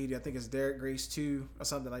social media. I think it's Derek Grace 2 or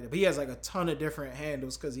something like that. But he has like a ton of different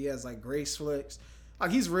handles because he has like Grace Flicks.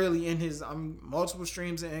 Like, he's really in his multiple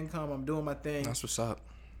streams of income. I'm doing my thing. That's what's up.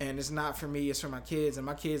 And it's not for me. It's for my kids. And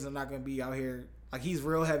my kids are not going to be out here. Like, he's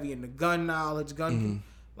real heavy in the gun knowledge,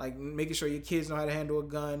 like making sure your kids know how to handle a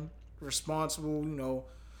gun, responsible, you know,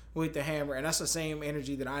 with the hammer. And that's the same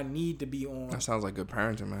energy that I need to be on. That sounds like good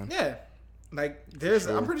parenting, man. Yeah. Like,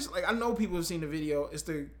 I'm pretty sure, like, I know people have seen the video.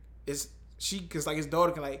 Because like, his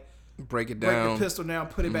daughter can, like, break the pistol down,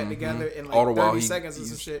 put it back together in like all the 30 while seconds or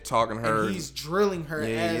some shit. Talking to her. And he's drilling her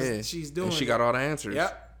as she's doing and she it. got all the answers.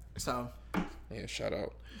 Yep. So. Yeah, shout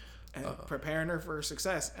out. And preparing her for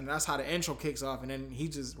success. And that's how the intro kicks off. And then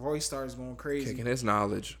Royce starts going crazy. Kicking his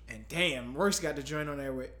knowledge. And damn, Royce got the joint on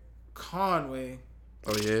there with Conway.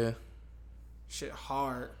 Oh, yeah. Shit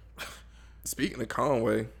hard. Speaking of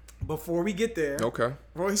Conway. Before we get there. Okay.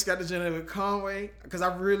 Royce got the joint with Conway. Because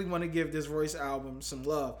I really want to give this Royce album some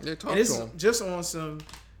love. Yeah, talk and it's to him. just on some...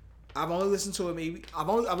 I've only listened to it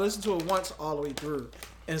I've listened to it once all the way through.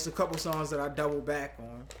 And it's a couple songs that I double back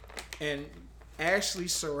on. And Ashley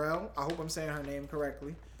Sorrell, I hope I'm saying her name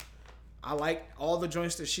correctly. I like all the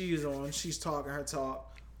joints that she's on. She's talking her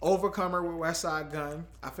talk. Overcomer with Westside Gun.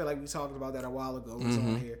 I feel like we talked about that a while ago. It was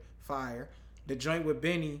on here. Fire. The joint with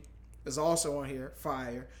Benny is also on here.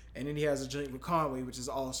 Fire. And then he has a joint with Conway, which is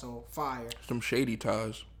also fire. Some shady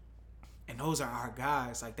ties. And those are our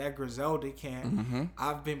guys. Like that Griselda camp.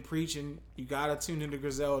 I've been preaching. You gotta tune into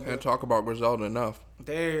Griselda. Can't talk about Griselda enough.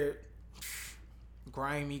 They're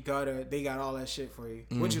grimy, gutter. They got all that shit for you,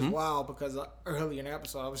 which is wild because early in the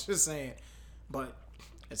episode I was just saying, but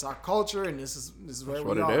it's our culture and this is where That's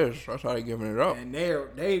we are. what it is. That's how they giving it up. And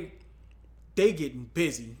they getting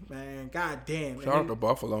busy, man. God damn. Shout out to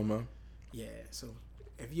Buffalo, man. Yeah. So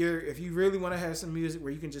if you really want to have some music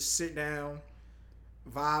where you can just sit down,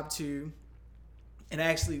 vibe to, and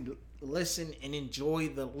actually listen and enjoy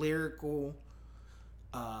the lyrical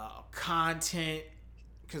content.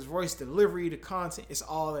 Because Royce delivery, the content, it's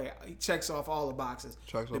all there. He checks off all the boxes.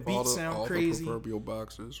 Checks the off beats sound crazy. The proverbial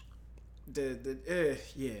boxes.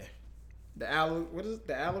 Yeah. What is it?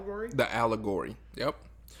 The allegory? The allegory. Yep.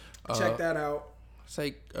 Check that out.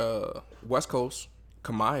 Say West Coast,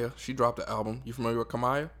 Kamaya. She dropped the album. You familiar with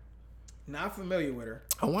Kamaya? Not familiar with her.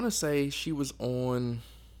 I want to say she was on.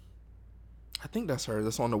 I think that's her.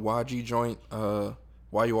 That's on the YG joint.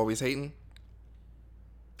 Why You Always Hating?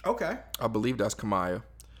 Okay. I believe that's Kamaya.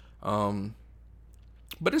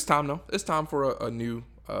 But it's time though. It's time for a new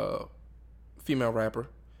female rapper.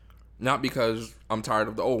 Not because I'm tired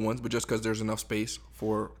of the old ones, but just because there's enough space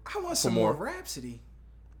for. I want some more Rhapsody.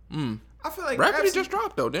 I feel like Rhapsody just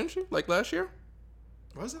dropped though, didn't she? Like last year.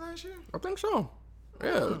 Was it last year? I think so.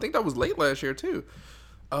 Yeah, I think that was late last year too.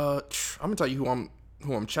 I'm gonna tell you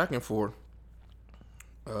who I'm checking for.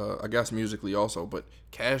 I guess musically also, but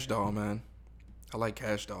Cash Doll, man. I like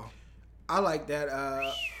Cash Doll. I like that.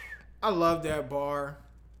 I love that bar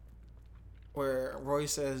where Roy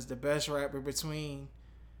says the best rapper between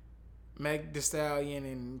Meg Thee Stallion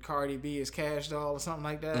and Cardi B is Cash Doll or something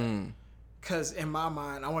like that. Because in my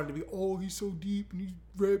mind, I wanted to be, oh, he's so deep and he's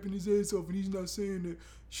rapping his ass off and he's not saying that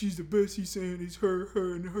she's the best. He's saying it's her,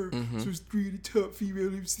 and her. So it's 3 of the top female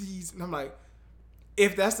MCs. And I'm like,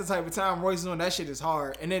 if that's the type of time Royce is on, that shit is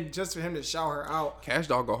hard. And then just for him to shout her out. Cash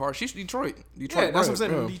Doll go hard. She's Detroit. Yeah, that's what I'm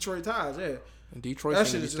saying. Yeah. Detroit ties, yeah. And Detroit that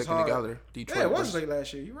shit is sticking hard. together. Detroit yeah, it was late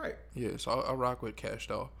last year. You're right. Yeah, so I rock with Cash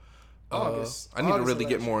Doll. August. I need to really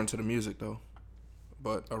get more into the music though.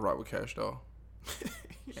 but I rock with Cash Doll.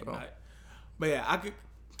 So. But yeah, I could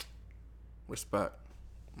Respect.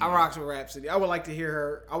 I rocks with Rhapsody. I would like to hear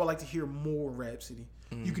her. I would like to hear more Rhapsody.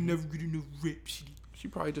 You can never get enough Rhapsody. She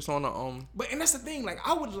probably just on the But and that's the thing. Like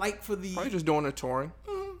I would like for the. Probably just doing her touring.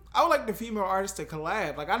 I would like the female artists to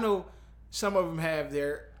collab. Like I know some of them have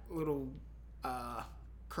their little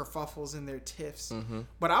kerfuffles and their tiffs,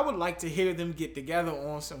 but I would like to hear them get together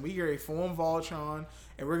on some. We are a form Voltron,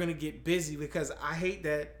 and we're gonna get busy because I hate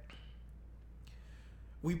that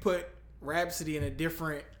we put Rhapsody in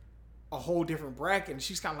a whole different bracket, and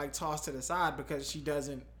she's kind of like tossed to the side because she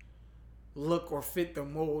doesn't look or fit the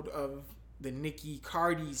mold of the Nicki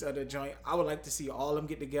Cardis of the joint. I would like to see all of them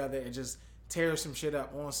get together and just tear some shit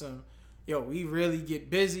up on some, we really get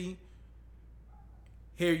busy.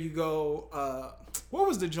 Here you go. What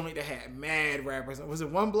was the joint that had mad rappers? Was it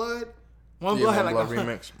One Blood? One Blood had like a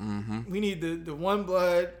remix. Mm-hmm. We need the One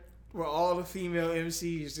Blood where all the female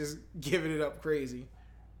MCs just giving it up crazy.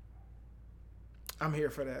 I'm here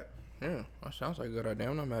for that. Yeah, that sounds like a good idea.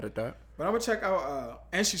 I'm not mad at that. But I'm gonna check out.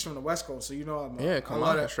 And she's from the West Coast, so I'm.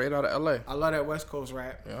 Kamaya, straight out of LA. I love that West Coast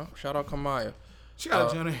rap. Yeah, shout out Kamaya. She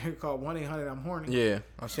got a joint here called 1-800 I'm Horny. Yeah,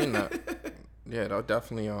 I've seen that. Yeah, that'll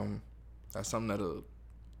definitely that's something that'll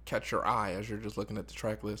catch your eye as you're just looking at the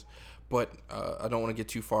track list. But I don't want to get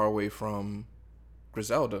too far away from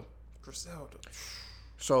Griselda.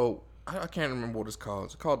 So I can't remember what it's called.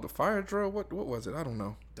 Is it called the Fire Drill? What was it? I don't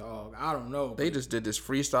know. Dog, I don't know. They just did this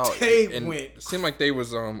freestyle. It seemed like they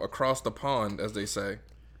was across the pond, as they say.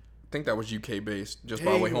 I think that was UK based, just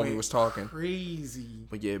by the way homie was talking. Crazy.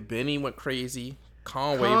 But yeah, Benny went crazy.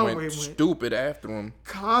 Conway went stupid after him.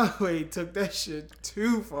 Conway took that shit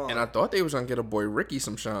too far. And I thought they was gonna get a boy Ricky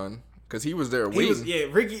some shine because he was there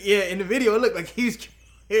waiting. Ricky. Yeah, in the video it looked like he's.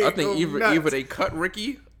 I think either they cut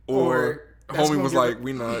Ricky or homie was like,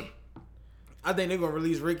 we not. I think they're gonna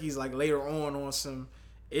release Ricky's like later on some.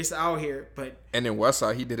 It's out here, but and then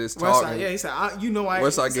Westside he did his talking. Westside, yeah, he said,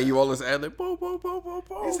 Westside gave you all this ad lib. Bo.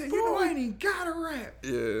 He said, I ain't even gotta rap.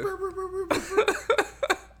 Yeah.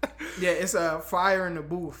 Yeah, it's Fire in the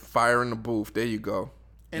Booth. Fire in the Booth. There you go.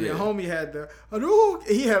 And then homie had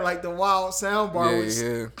he had like the wild sound bar which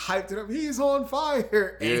hyped it up. He's on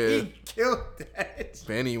fire. And he killed that.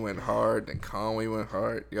 Benny went hard and Conway went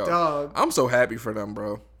hard. Yo, dog. I'm so happy for them,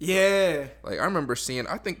 bro. Yeah. Like I remember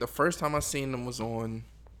I think the first time I seen them was on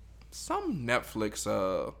some Netflix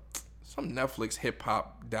hip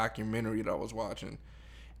hop documentary that I was watching.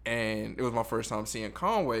 And it was my first time seeing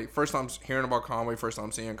Conway. First time hearing about Conway. First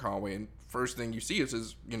time seeing Conway. And first thing you see is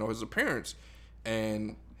his appearance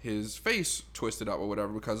and his face twisted up or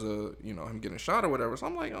whatever because of him getting shot or whatever. So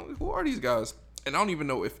I'm like, who are these guys? And I don't even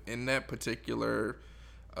know if in that particular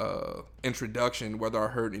introduction whether I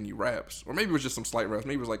heard any raps or maybe it was just some slight raps.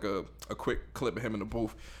 Maybe it was like a quick clip of him in the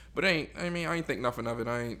booth. But I ain't think nothing of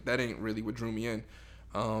it. That ain't really what drew me in.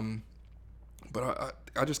 But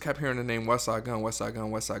I just kept hearing the name Westside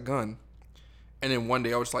Gunn. And then one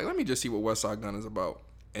day I was like, let me just see what Westside Gunn is about.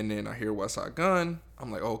 And then I hear Westside Gunn.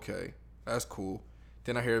 I'm like, okay, that's cool.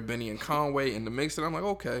 Then I hear Benny and Conway in the mix, and I'm like,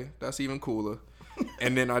 okay, that's even cooler.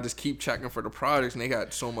 And then I just keep checking for the projects, and they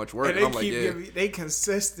got so much work. And I'm like, yeah. They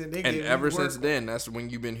consistent. And ever since then, that's when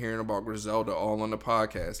you've been hearing about Griselda all on the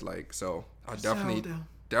podcast. Like, so I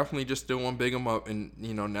definitely just still want to big them up. And,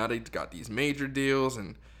 now they got these major deals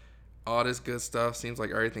and all this good stuff. Seems like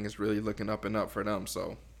everything is really looking up and up for them.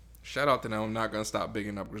 So shout out to them. I'm not going to stop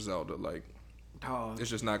bigging up Griselda. Like, it's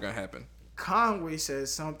just not going to happen. Conway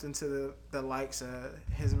says something to the likes of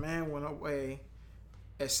his man went away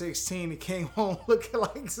at 16 and came home looking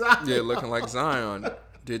like Zion. Yeah, looking like Zion.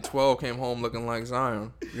 Did 12, came home looking like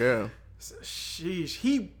Zion. Yeah. Sheesh.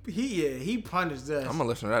 He punished us. I'm gonna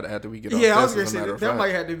listen to that after we get off. Yeah, I was gonna say that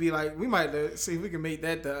might have to be like we might see if we can make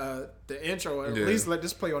that the intro. At least let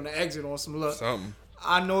this play on the exit on some look. Something.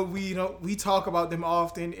 I know we talk about them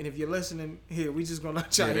often, and if you're listening here, we just gonna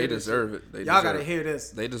let y'all. Yeah, they deserve it. Y'all gotta hear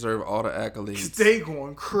this. They deserve all the accolades. They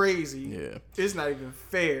going crazy. Yeah, it's not even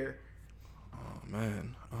fair. Oh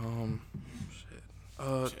man.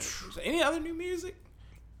 Shit. So any other new music?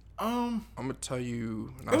 I'm gonna tell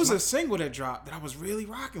you. It was a single that dropped that I was really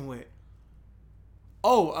rocking with.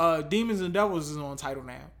 Oh, Demons and Devils is on Tidal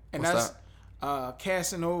now, and what's that's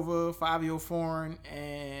Casanova, Fabio Foreign,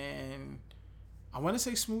 and I want to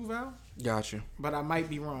say Smooth Out. Got you. But I might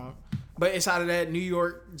be wrong. But it's out of that New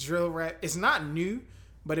York drill rap. It's not new,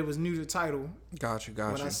 but it was new to Tidal. Got you.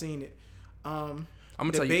 When I seen it. I'm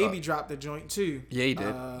gonna tell you. DaBaby dropped the joint too. Yeah, he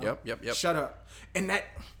did. Yep. Shut Up. And that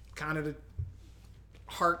kind of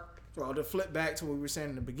to flip back to what we were saying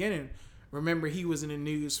in the beginning. Remember, he was in the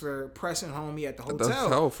news for pressing homie at the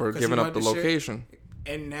hotel for giving up the location.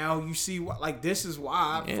 And now you see what, like, this is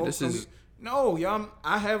why. Yeah, folks this is. no, y'all.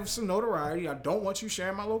 I have some notoriety. I don't want you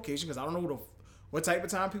sharing my location because I don't know what type of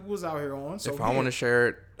time people was out here on. So If I want to share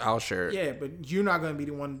it, I'll share it. yeah, but you're not gonna be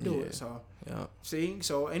the one to do it. So Yeah. see,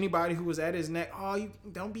 so anybody who was at his neck, oh, you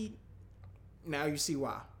don't be. Now you see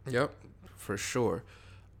why. Yep, for sure.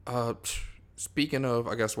 Speaking of,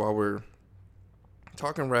 I guess while we're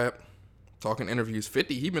talking rap, talking interviews,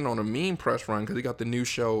 50, he been on a mean press run because he got the new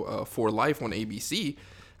show For Life on ABC.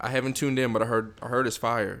 I haven't tuned in, but I heard it's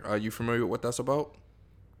fire. Are you familiar with what that's about?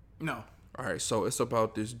 No. All right, so it's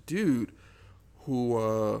about this dude who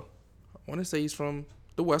I want to say he's from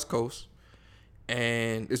the West Coast,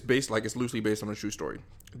 and it's loosely based on a true story.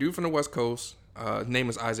 Dude from the West Coast, his name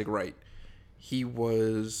is Isaac Wright. He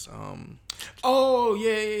was Oh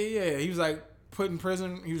yeah. He was like put in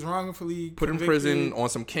prison. He was wrongfully put in convicted. prison on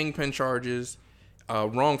some kingpin charges,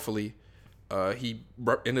 wrongfully. He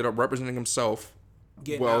ended up representing himself.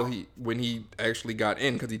 Getting out. When he actually got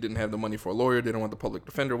in, because he didn't have the money for a lawyer, didn't want the public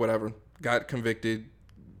defender, whatever, got convicted,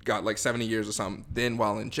 got like 70 years or something. Then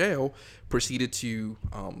while in jail, proceeded to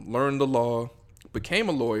learn the law, became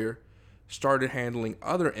a lawyer, started handling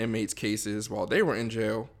other inmates' cases while they were in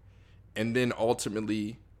jail, and then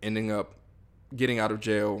ultimately ending up getting out of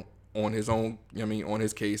jail on his own, on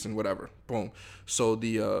his case and whatever. Boom. So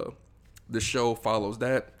the show follows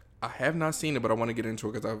that. I have not seen it, but I want to get into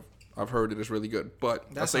it because I've heard that it's really good. But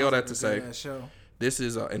I say all that to say, this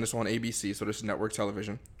is and it's on ABC, so this is network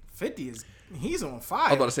television. 50 he's on fire. I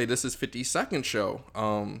was about to say this is 50's second show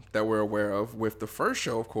that we're aware of, with the first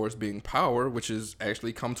show, of course, being Power, which has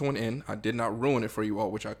actually come to an end. I did not ruin it for you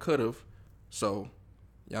all, which I could have. So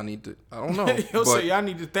y'all need to, I don't know. So y'all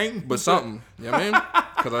need to thank. But something, you know what I mean?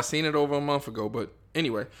 Because I seen it over a month ago. But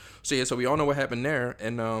anyway, so we all know what happened there.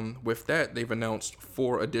 And with that, they've announced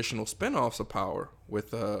 4 additional spinoffs of Power,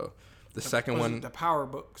 with the second one. The Power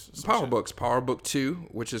Books. Power Books. Power Book 2,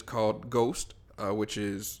 which is called Ghost, which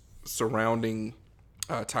is surrounding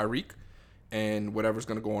Tyreek and whatever's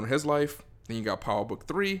going to go on in his life. Then you got Power Book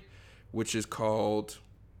 3, which is called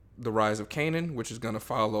The Rise of Kanan, which is going to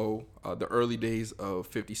follow the early days of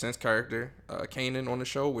 50 Cent's character, Kanan, on the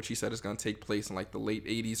show, which he said is going to take place in like the late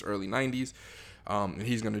 80s, early 90s. And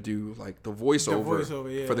he's going to do like the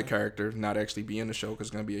voiceover for the character, not actually be in the show because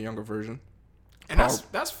it's going to be a younger version. And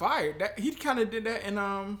that's fire. He kind of did that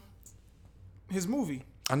in his movie.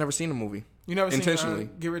 I never seen the movie. You never intentionally.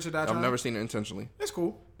 Seen Get Rich or Die Trying? I've never seen it intentionally. It's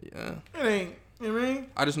cool. Yeah. It ain't. You know what I mean?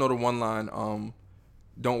 I just know the one line.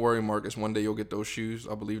 Don't worry, Marcus. One day you'll get those shoes.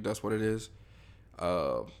 I believe that's what it is.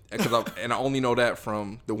 I only know that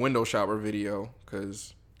from the window shopper video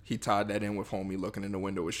because he tied that in with homie looking in the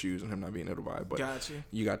window with shoes and him not being able to buy it. But gotcha.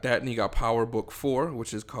 You got that, and you got Power Book 4,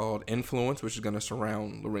 which is called Influence, which is going to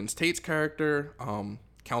surround Lorenz Tate's character,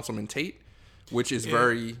 Councilman Tate, which is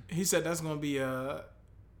very. He said that's going to be a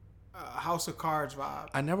House of Cards vibe.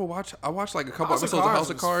 I watched like a couple episodes of House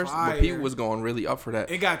of Cards, but people was going really up for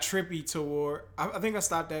that. It got trippy toward. I think I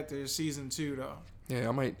stopped after season 2 though. Yeah,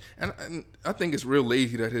 I might, and I think it's real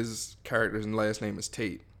lazy that his character's last name is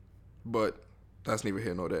Tate, but that's neither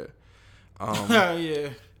here nor there. Yeah.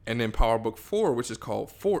 And then Power Book 4, which is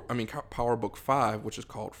called Power Book 5, which is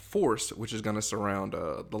called Force, which is going to surround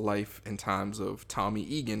the life and times of Tommy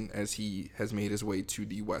Egan as he has made his way to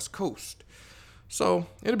the West Coast. So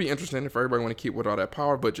it'll be interesting if everybody want to keep with all that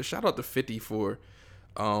power. But just shout out to 50 for,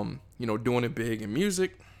 doing it big in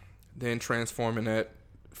music, then transforming that,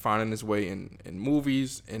 finding his way in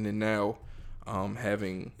movies, and then now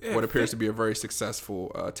having what appears to be a very successful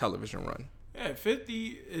television run. Yeah,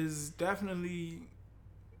 50 is definitely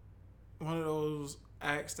one of those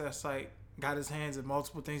acts that's like got his hands in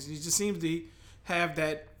multiple things. He just seems to have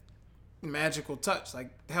that magical touch.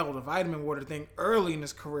 Like, hell, the vitamin water thing early in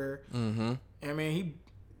his career. Mm-hmm. I mean, he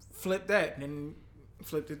flipped that, and then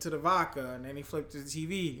flipped it to the vodka, and then he flipped it to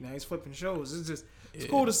TV. Now he's flipping shows. It's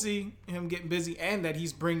cool to see him getting busy, and that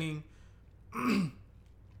he's bringing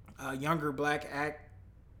younger black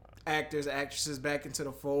actors, actresses back into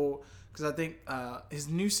the fold. Because I think his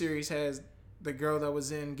new series has the girl that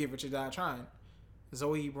was in Get Rich or Die Trying.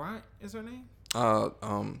 Zoe Bryant is her name?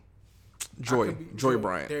 Joy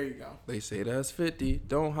Bryant. There you go. They say that's 50.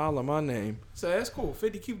 Don't holler my name. So that's cool.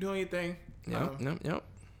 50, keep doing your thing. Yep.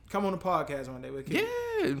 Come on the podcast one day.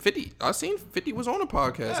 Yeah, 50. I seen 50 was on a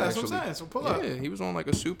podcast, yeah, that's actually. what I'm saying. So pull up. Yeah, he was on like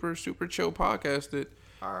a super, super chill podcast that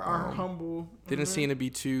our humble didn't seem to be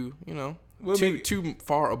too, too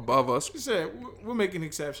far above us. You said we'll make an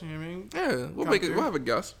exception. You know what I mean? Yeah, we'll have a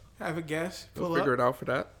guess. Have a guess. We'll figure it out for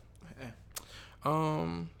that.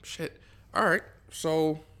 Yeah. Shit. All right.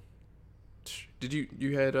 So, did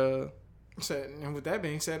you had And with that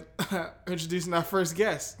being said, introducing our first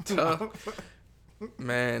guest.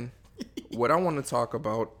 Man, what I want to talk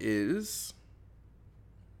about is...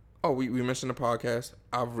 Oh, we mentioned the podcast.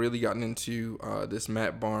 I've really gotten into this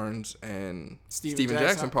Matt Barnes and Steven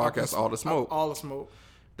Jackson podcast, All the Smoke. All the Smoke.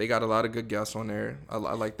 They got a lot of good guests on there. I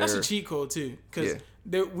like their... That's a cheat code, too. Because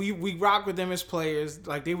we rock with them as players.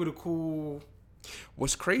 Like, they were the cool...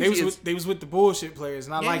 What's crazy they was with the bullshit players,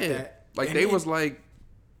 and I like that. Like, and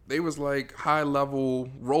they was like high-level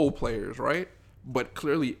role players, right? But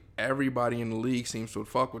clearly, everybody in the league seems to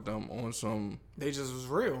fuck with them on some... They just was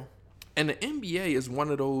real. And the NBA is one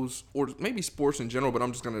of those, or maybe sports in general, but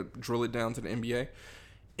I'm just going to drill it down to the NBA.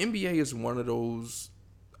 NBA is one of those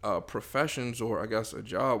professions, or I guess a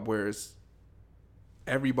job, where it's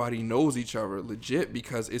everybody knows each other legit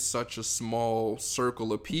because it's such a small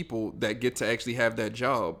circle of people that get to actually have that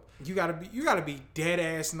job. You gotta be dead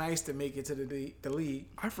ass nice to make it to the league.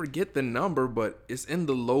 I forget the number, but it's in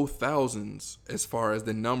the low thousands as far as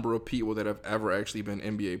the number of people that have ever actually been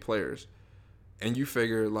NBA players. And you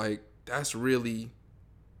figure, like, that's really,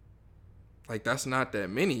 like, that's not that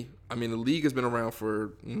many. I mean, the league has been around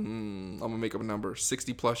for, I'm going to make up a number,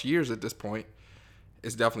 60 plus years at this point.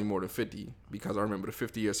 It's definitely more than 50 because I remember the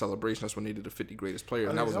 50-year celebration. That's when they did the 50 greatest players.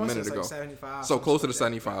 And that was a minute ago. Like 75, so closer to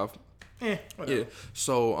 75. Whatever. Yeah.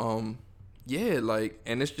 So, like,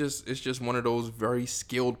 and it's just one of those very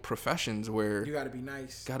skilled professions where you got to be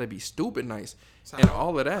nice. Got to be stupid nice. So and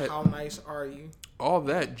all of that. How nice are you? All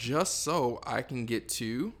that just so I can get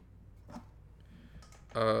to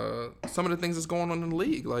some of the things that's going on in the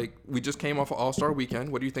league. Like, we just came off of All-Star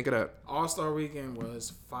Weekend. What do you think of that? All-Star Weekend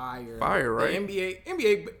was fire. Fire, right? The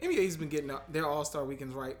NBA's been getting their All-Star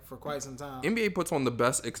Weekends right for quite some time. NBA puts on the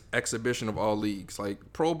best exhibition of all leagues.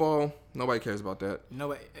 Like, Pro Bowl, nobody cares about that.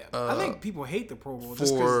 Nobody. I think people hate the Pro Bowl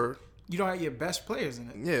just because you don't have your best players in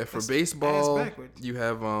it. Yeah, for baseball, you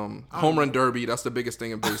have home run derby. That's the biggest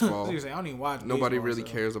thing in baseball. I don't even watch Nobody baseball, really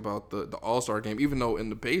cares about the All-Star game, even though in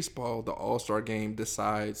the baseball, the All-Star game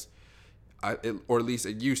decides, or at least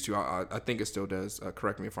it used to. I think it still does.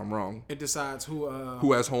 Correct me if I'm wrong. It decides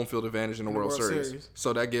who has home field advantage in the World Series.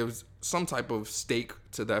 So that gives some type of stake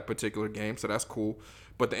to that particular game. So that's cool.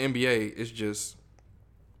 But the NBA is just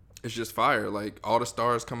fire. Like, all the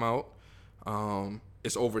stars come out.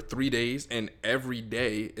 It's over 3 days, and every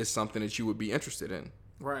day is something that you would be interested in.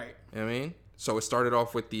 Right. You know what I mean? So it started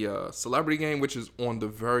off with the celebrity game, which is on the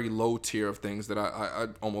very low tier of things that I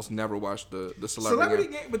almost never watched the celebrity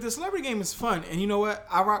game. But the celebrity game is fun. And you know what?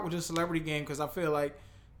 I rock with the celebrity game because I feel like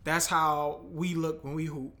that's how we look when we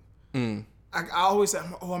hoop. I always say,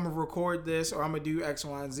 I'm going to record this or I'm going to do X,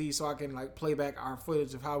 Y, and Z so I can, like, play back our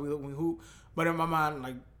footage of how we look when we hoop. But in my mind,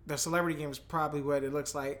 like, the celebrity game is probably what it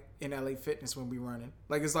looks like in LA Fitness when we running.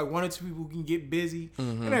 Like, it's like one or two people who can get busy,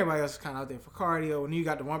 and everybody else is kind of out there for cardio. And you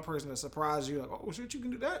got the one person that surprised you, like, oh shit, you can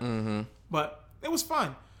do that. But it was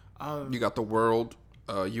fun. You got the World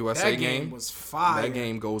USA that game was fire. That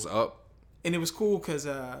game goes up, and it was cool because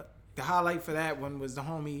the highlight for that one was the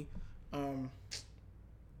homie,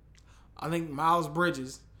 I think Miles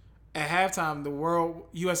Bridges. At halftime, the World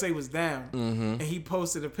USA was down, and he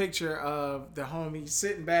posted a picture of the homie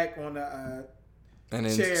sitting back on the and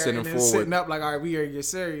then chair sitting and then forward, sitting up like, all right, we are your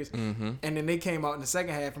series. And then they came out in the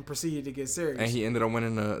second half and proceeded to get serious. And he ended up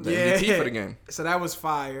winning the MVP for the game. So that was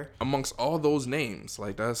fire. Amongst all those names,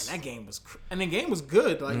 like that's and that game was, and the game was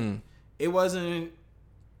good. Like it wasn't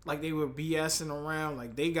like they were BSing around.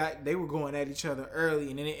 Like they were going at each other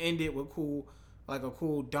early, and then it ended with a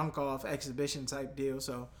cool dunk off exhibition type deal.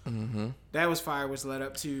 So that was fire, which led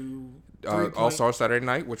up to All-Star Saturday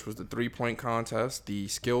night, which was the 3-point contest, the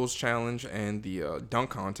skills challenge, and the dunk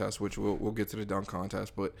contest, which we'll get to the dunk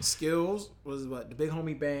contest. But skills was what the big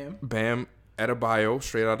homie Bam Adebayo,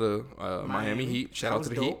 straight out of Miami Heat. Shout out to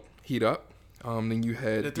the dope. Heat up. Then you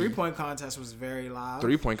had the 3-point contest was very live.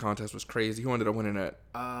 3-point contest was crazy. Who ended up winning that?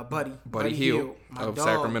 Buddy Hield of dog.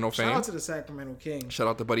 Sacramento fame. Shout out to the Sacramento Kings. Shout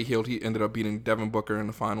out to Buddy Hield. He ended up beating Devin Booker in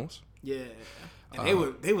the finals. Yeah, and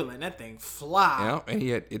they were letting that thing fly. Yeah, and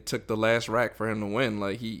it took the last rack for him to win.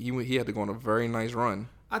 Like he had to go on a very nice run.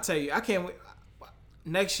 I tell you, I can't wait.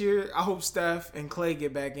 Next year, I hope Steph and Clay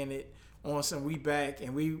get back in it on some we back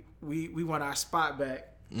and we want our spot back.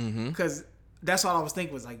 Because that's all I was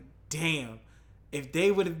thinking was like, damn. If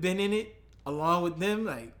they would have been in it along with them,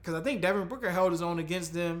 like, because I think Devin Booker held his own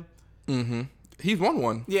against them. He's won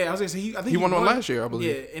one. Yeah, I was gonna say I think he won one last year, I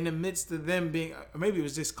believe. Yeah, in the midst of them being, or maybe it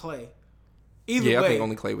was just Clay. Either way, I think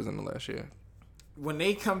only Clay was in the last year. When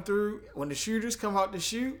they come through, when the shooters come out to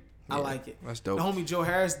shoot, I like it. That's dope. The homie Joe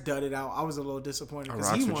Harris dudded out. I was a little disappointed. I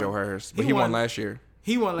rocks with Joe Harris, but he won last year.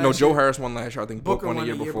 He won last No, year. Joe Harris won last year. I think Book Booker won the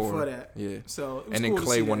year before. that. Yeah. So it was and then cool to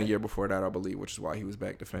Clay see won that. the year before that, I believe, which is why he was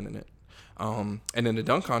back defending it. And then the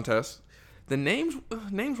dunk contest, the names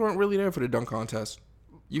weren't really there for the dunk contest.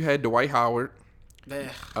 You had Dwight Howard.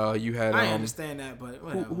 You had I understand that, but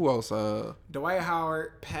whatever. who else? Dwight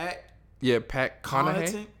Howard, Pat. Yeah, Pat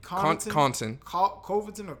Connaughton. Covington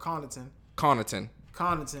or Connaughton?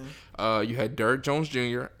 Connaughton. You had Derrick Jones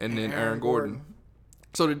Jr. and then Aaron Gordon.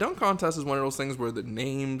 So the dunk contest is one of those things where the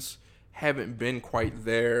names haven't been quite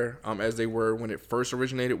there as they were when it first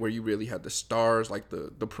originated, where you really had the stars, like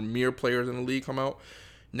the premier players in the league come out.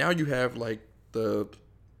 Now you have like the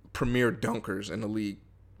premier dunkers in the league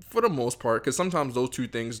for the most part, because sometimes those two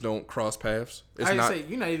things don't cross paths. You're not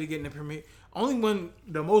even getting the premier. Only when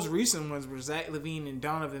the most recent ones were Zach LaVine and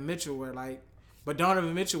Donovan Mitchell were like, but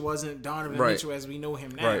Donovan Mitchell wasn't Donovan Mitchell as we know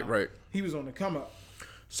him now. Right. He was on the come up.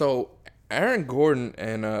 So Aaron Gordon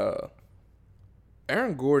and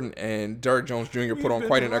Derrick Jones Jr. put on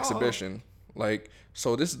quite an exhibition. Like,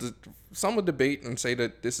 so this is some would debate and say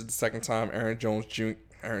that this is the second time Aaron Jones Jr.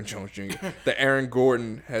 that Aaron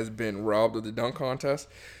Gordon has been robbed of the dunk contest.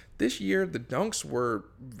 This year, the dunks were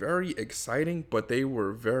very exciting, but they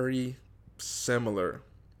were very similar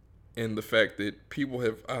in the fact that people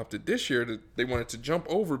have opted this year that they wanted to jump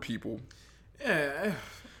over people. Yeah.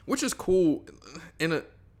 Which is cool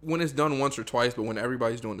when it's done once or twice, but when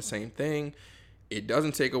everybody's doing the same thing, it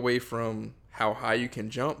doesn't take away from how high you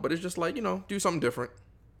can jump, but it's just like, do something different.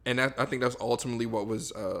 And I think that's ultimately what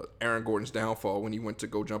was Aaron Gordon's downfall when he went to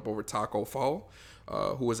go jump over Taco Fall,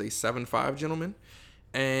 who was a 7'5" gentleman.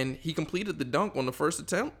 And he completed the dunk on the first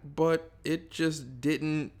attempt, but it just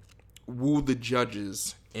didn't woo the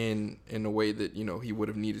judges in a way that, he would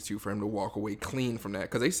have needed to for him to walk away clean from that.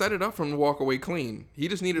 Because they set it up for him to walk away clean. He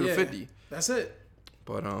just needed a 50. That's it.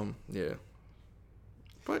 But, yeah.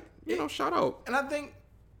 But, shout out. And I think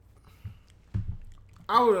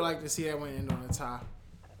I would have liked to see that one end on a tie.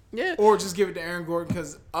 Yeah. Or just give it to Aaron Gordon,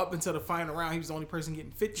 because up until the final round, he was the only person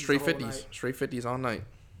getting 50s. Straight 50s. Straight 50s all night.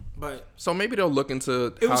 But so maybe they'll look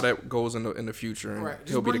into how that goes in the future, and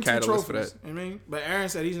he'll be the catalyst for that. I mean, but Aaron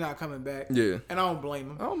said he's not coming back. Yeah, and I don't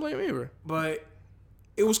blame him. I don't blame him either. But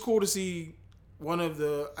it was cool to see one of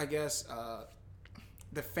the, I guess,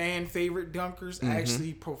 the fan favorite dunkers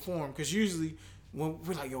actually perform. Because usually when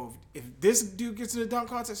we're like, yo, if this dude gets in the dunk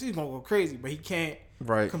contest, he's gonna go crazy, but he can't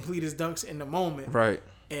complete his dunks in the moment. Right.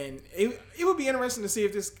 And it would be interesting to see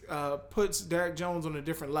if this puts Derrick Jones on a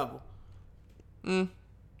different level.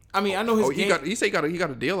 I mean, I know his game. He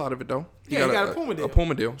got a deal out of it though. He got a Puma deal. A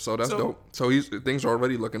Puma deal, so that's dope. So things are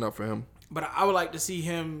already looking up for him. But I would like to see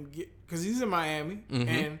him because he's in Miami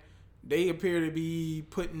and they appear to be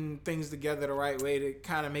putting things together the right way to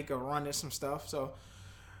kind of make a run at some stuff. So,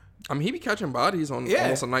 I mean, he be catching bodies on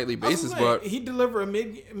almost a nightly basis, but he deliver a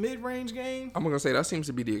mid-range game. I'm gonna say that seems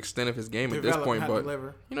to be the extent of his game at this point. But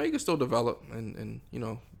he can still develop and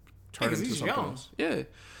turn into something else. Yeah.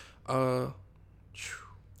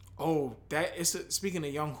 That is speaking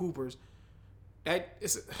of young hoopers. That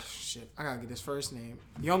is shit. I gotta get his first name.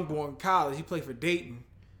 Young boy in college. He played for Dayton.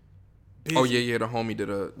 Busy. Oh yeah. The homie did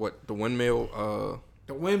the windmill.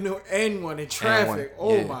 The windmill and one in traffic.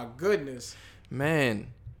 My goodness.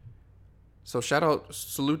 Man. So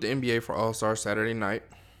salute the NBA for All-Star Saturday night.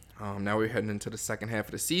 Now we're heading into the second half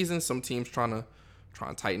of the season. Some teams trying to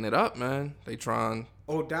tighten it up, man. They trying.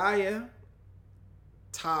 Odiah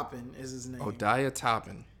Toppin is his name. Odiah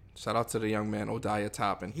Toppin. Shout out to the young man, Odiah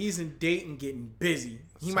Toppin. He's in Dayton getting busy.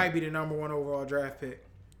 He might be the number 1 overall draft pick.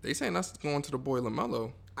 They saying that's going to the boy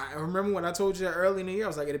LaMelo. I remember when I told you that early in the year, I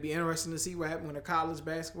was like, it'd be interesting to see what happens when the college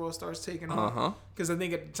basketball starts taking off. Because I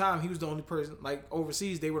think at the time, he was the only person, like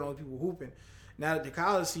overseas, they were the only people hooping. Now that the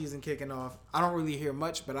college season kicking off, I don't really hear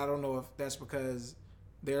much, but I don't know if that's because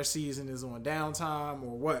their season is on downtime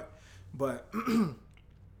or what. But...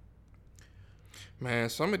 Man,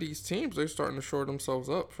 some of these teams, they're starting to shore themselves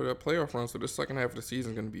up for their playoff run. So the second half of the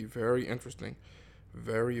season is going to be very interesting.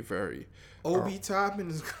 Very, very. Obi Toppin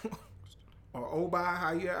is... Or Obi,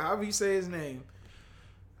 however you say his name.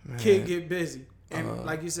 Man. Kid get busy. And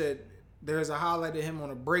like you said, there's a highlight of him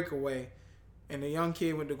on a breakaway. And the young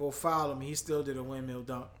kid went to go foul him. He still did a windmill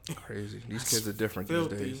dunk. Crazy. These kids are different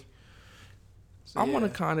filthy. these days. So, I want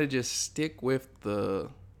to kind of just stick with the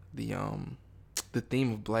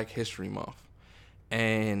theme of Black History Month.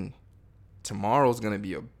 And tomorrow's going to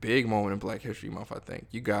be a big moment in Black History Month, I think.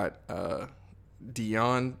 You got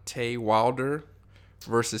Deontay Wilder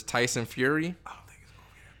versus Tyson Fury. I don't think it's going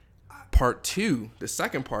to be that. Part 2, the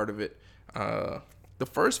second part of it. The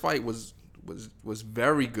first fight was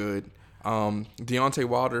very good. Deontay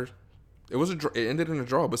Wilder It was it ended in a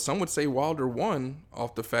draw, but some would say Wilder won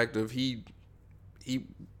off the fact of he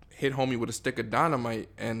hit homie with a stick of dynamite,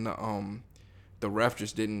 and the ref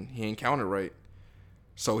just didn't count it right.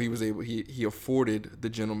 So he was able he afforded the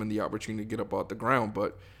gentleman the opportunity to get up off the ground.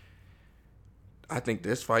 But I think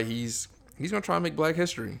this fight he's gonna try and make black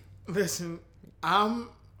history. Listen, I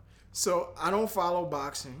don't follow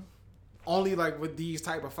boxing, only like with these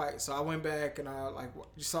type of fights. So I went back and I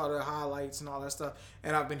you saw the highlights and all that stuff,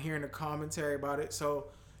 and I've been hearing the commentary about it. So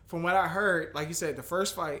from what I heard, like you said, the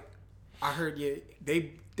first fight, I heard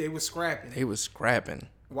they was scrapping. They was scrapping.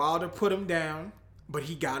 Wilder put him down, but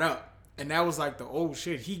he got up, and that was like the oh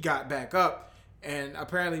shit. He got back up, and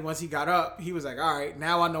apparently once he got up, he was like, all right,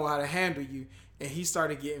 now I know how to handle you, and he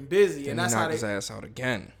started getting busy, and that's he knocked how they his ass out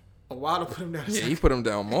again. Wilder put him down. Yeah, he put him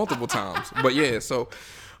down multiple times. But yeah, so.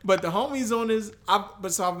 But the homie's on his. I've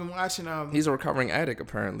been watching. He's a recovering addict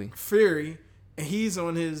apparently. Fury, and he's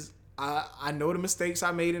on his. I know the mistakes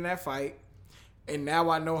I made in that fight, and now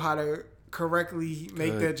I know how to correctly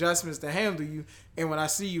make the adjustments to handle you. And when I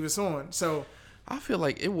see you, it's on. So I feel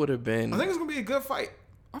like it would have been. I think it's gonna be a good fight.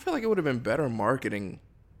 I feel like it would have been better marketing,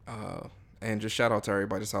 and just shout out to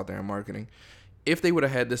everybody that's out there in marketing, if they would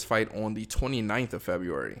have had this fight on the 29th of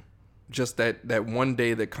February. Just that one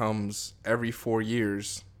day that comes every 4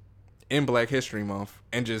 years in Black History Month,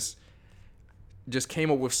 and just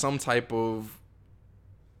came up with some type of,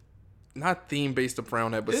 not theme based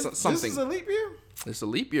around that, but something. This is a leap year? It's a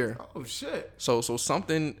leap year. Oh shit. So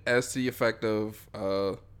something as to the effect of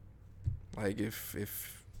like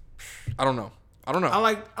if I don't know. I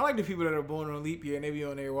like the people that are born on a leap year and they be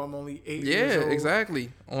on there. Well, I'm only 8 years old. Yeah,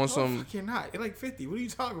 exactly. On some, you're not. You're like 50. What are you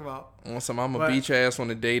talking about? On some, I'm a beach ass on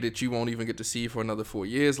a day that you won't even get to see for another 4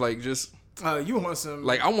 years. Like just. You want some?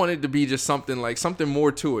 Like I want it to be just something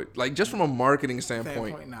more to it. Like just from a marketing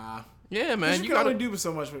standpoint. Nah. Yeah, man. You can only do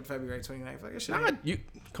so much with February 29th. Like,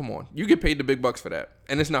 come on. You get paid the big bucks for that.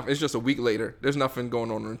 And it's just a week later. There's nothing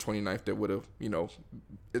going on the 29th that would have,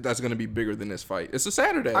 that's going to be bigger than this fight. It's a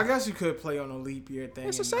Saturday. I guess you could play on a leap year thing.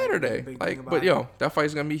 It's a Saturday. That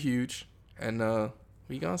fight's going to be huge. And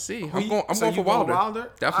we going to see. I'm going for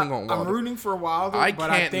Wilder. Definitely going Wilder. I'm rooting for Wilder. I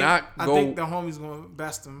think the homie's going to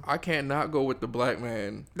best him. I can't not go with the black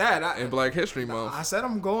man in Black History Month. I said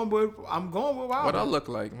I'm going with Wilder. What I look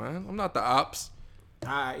like, man. I'm not the ops.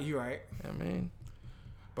 Alright, you right. I mean,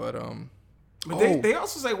 but they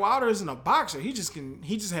also say Wilder isn't a boxer. He just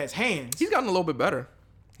has hands. He's gotten a little bit better.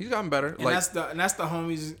 He's gotten better. And that's the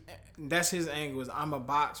homie's. That's his angle. Is I'm a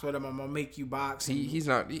box with him. I'm gonna make you box. He's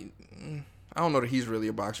not. I don't know that he's really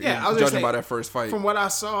a boxer. Yeah, I was judging by that first fight. From what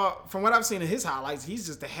I've seen in his highlights, he's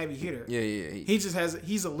just a heavy hitter. Yeah.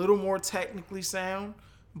 He's a little more technically sound,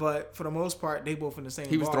 but for the most part, they both in the same. I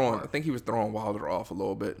think he was throwing Wilder off a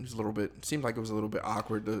little bit. Just a little bit. Seemed like it was a little bit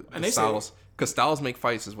awkward. The styles, because styles make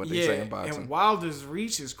fights, is what they say in boxing. And Wilder's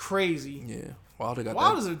reach is crazy. Yeah,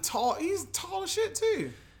 Wilder's tall. He's tall as shit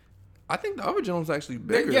too. I think the other gentleman's actually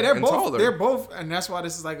bigger. They're and both taller. They're both, and that's why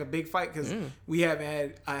this is like a big fight because we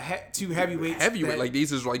haven't had two heavyweights. Like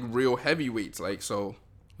these is like real heavyweights. Like so,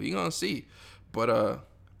 we gonna see. But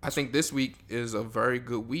I think this week is a very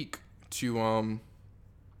good week to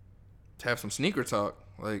have some sneaker talk.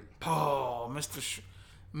 Like Mr.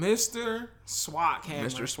 Swackhammer.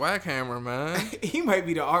 Mr. Swackhammer, man. He might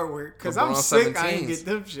be the artwork because I'm sick. 17s. I ain't get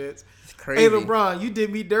them shits. It's crazy. Hey LeBron, you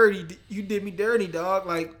did me dirty. You did me dirty, dog.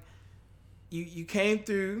 Like. You came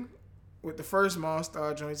through with the first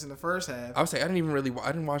Monstar joints in the first half. I would say I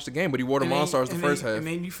didn't watch the game, but he wore the Monstars the first half. And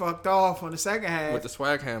then you fucked off on the second half. With the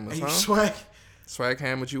swag hammers, and huh? Swag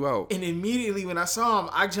hammered you out. And immediately when I saw him,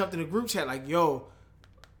 I jumped in the group chat like, yo.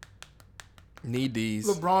 Need these.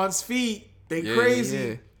 LeBron's feet, they crazy.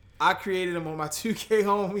 Yeah. I created them on my 2K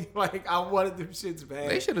homie. Like, I wanted them shits bad.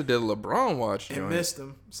 They should have did a LeBron watch. And missed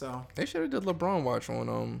them, so. They should have did LeBron watch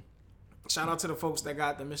on Shout out to the folks that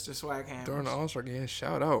got the Mr. Swackhammer. During the All-Star game,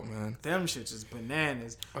 shout out, man. Them shits is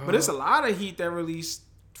bananas. But it's a lot of heat that released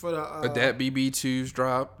for the... that BB2s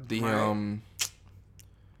dropped. The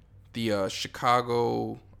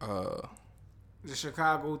Chicago... the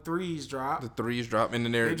Chicago 3s dropped. The 3s dropped. And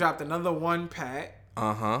then they dropped another 1-pack.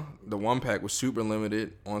 Uh-huh. The 1-pack was super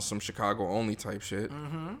limited on some Chicago-only type shit.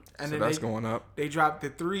 Mm-hmm. And so that's going up. They dropped the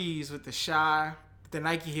 3s with the Shy... The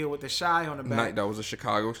Nike heel with the Shy on the back. That was a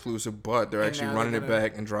Chicago exclusive, but they're actually running it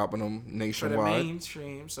back and dropping them nationwide. For the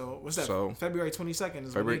mainstream. So, what's that? February 22nd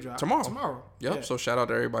is when they drop. Tomorrow. Yep. Yeah. So, shout out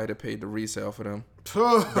to everybody that paid the resale for them.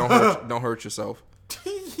 Don't hurt yourself.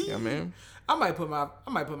 Yeah, man. I might put my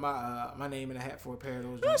name in a hat for a pair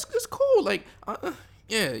of those. It's cool. Like,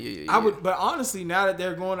 yeah. I would, but honestly, now that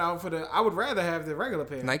they're going out for I would rather have the regular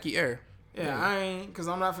pair. Nike Air. Yeah, I ain't, because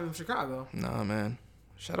I'm not from Chicago. Nah, man.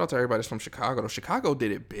 Shout out to everybody that's from Chicago. Though. Chicago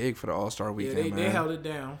did it big for the All-Star Weekend, Yeah, they held it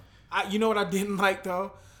down. You know what I didn't like,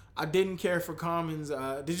 though? I didn't care for Common's.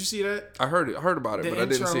 Did you see that? I heard about it, but I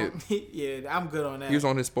didn't see it. Yeah, I'm good on that. He was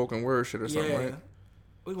on his spoken word shit or something, right?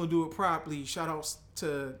 We're going to do it properly. Shout outs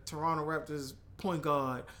to Toronto Raptors point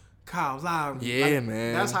guard Kyle Lowry. Yeah,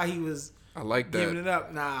 man. That's how he was I like that. giving it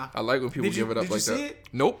up. Nah. I like when people give it up like that. Did you see it?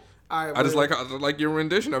 Nope. All right, I just like your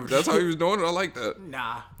rendition of it. That's how he was doing it. I like that.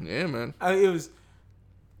 Nah. Yeah, man. It was,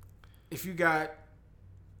 if you got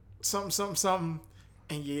something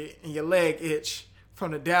and your leg itch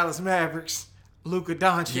from the Dallas Mavericks, Luka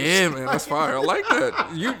Doncic. Yeah, man, that's fire. I like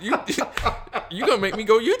that. You gonna make me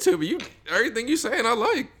go YouTube. Everything you saying, I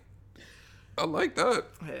like that.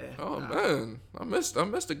 Yeah, man, I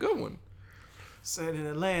missed a good one. Said in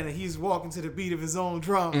Atlanta, he's walking to the beat of his own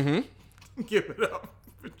drum. Mm-hmm. Give it up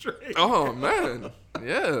for Drake. Oh man,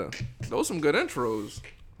 yeah, those some good intros.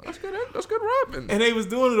 That's good rapping. And they was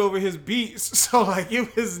doing it over his beats, so like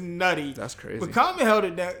it was nutty. That's crazy. But Common held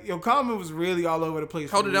it down. Common was really all over the place.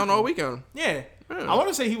 Held it down all weekend. Yeah. I want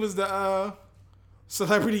to say he was the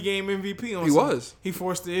celebrity game MVP. He was. He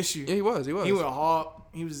forced the issue. Yeah, he was. He went hard.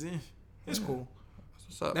 He was in. It's cool. That's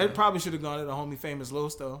what's up. That probably should have gone to the homie Famous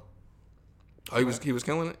Los though. Oh, he was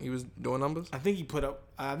killing it. He was doing numbers. I think he put up.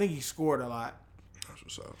 I think he scored a lot. That's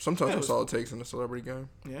what's up. Sometimes that's all it takes in a celebrity game.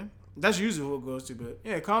 Yeah. That's usually who it goes to, but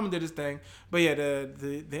yeah, Common did his thing. But yeah,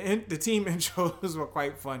 the team intros were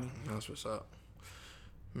quite funny. That's what's up,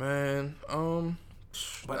 man.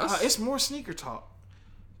 But it's more sneaker talk,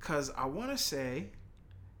 cause I want to say,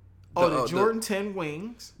 the Jordan 10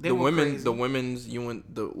 wings. They were crazy. The women's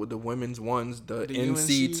the women's ones, the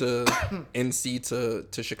NC to NC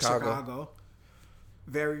to Chicago.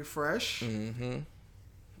 Very fresh. Mm-hmm.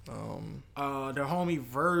 Their homie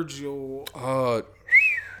Virgil.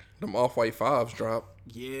 Them Off-White 5s drop.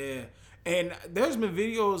 Yeah. And there's been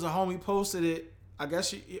videos, a homie posted it. I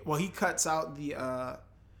guess, he cuts out the,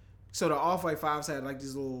 so the Off-White 5s had like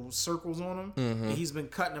these little circles on them. Mm-hmm. And he's been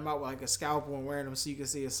cutting them out with like a scalpel and wearing them so you can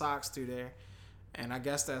see his socks through there. And I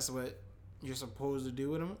guess that's what you're supposed to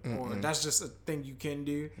do with them. Mm-hmm. Or that's just a thing you can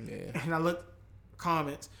do. Yeah. And I looked,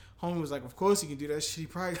 comments. Homie was like, of course he can do that shit. He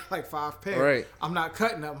probably got like 5 pairs. Right. I'm not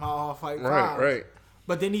cutting up my Off-White 5s. Right.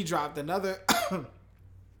 But then he dropped another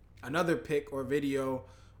pic or video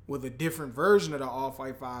with a different version of the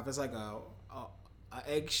Off-White 5. It's like a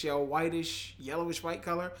eggshell whitish, yellowish white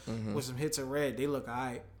color with some hits of red. They look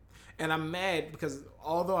alright. And I'm mad because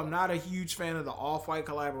although I'm not a huge fan of the Off-White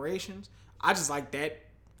collaborations, I just like that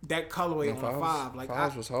colorway on the 5. Like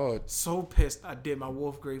 5s was hard. So pissed I did my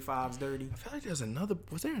Wolf Grey 5s dirty. I feel like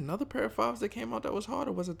was there another pair of 5s that came out that was hard,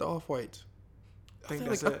 or was it the Off-Whites? I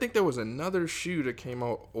think there was another shoe that came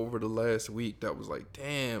out over the last week that was like,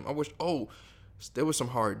 damn, there was some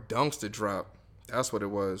hard dunks to drop. That's what it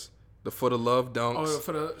was. The Foot of Love dunks. Oh,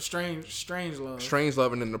 for the Strange Love. Strange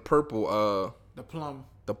Love, and then the purple, the plum.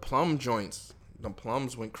 The plum joints. The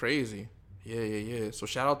plums went crazy. Yeah. So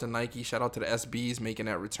shout out to Nike, shout out to the SBs making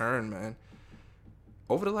that return, man.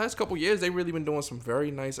 Over the last couple years, they've really been doing some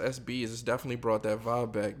very nice SBs. It's definitely brought that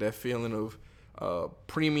vibe back, that feeling of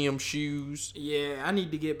premium shoes. Yeah, I need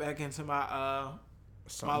to get back into my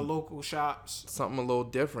my local shops. Something a little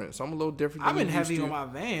different. I've been heavy on my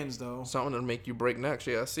Vans though. Something to make you break necks.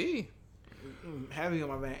 Yeah, I see. Heavy on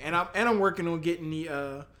my Vans, and I'm working on getting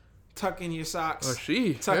the tuck in your socks.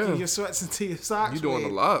 Tucking your sweats into your socks. You doing a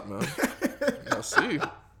lot, man. I see.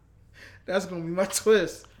 That's gonna be my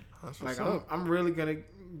twist. Like I'm really gonna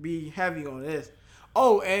be heavy on this.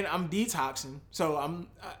 Oh, and I'm detoxing. So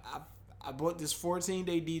I bought this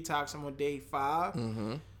 14-day detox. I'm on day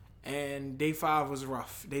 5, and day 5 was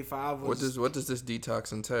rough. Day 5 was what does this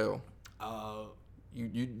detox entail?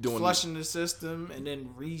 You doing flushing the system and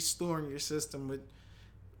then restoring your system with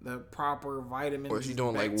the proper vitamins. Or is you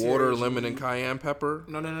doing like water, lemon, and cayenne pepper?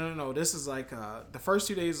 No. This is like the first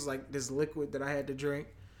 2 days is like this liquid that I had to drink,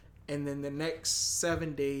 and then the next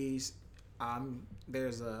 7 days,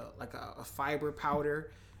 there's a fiber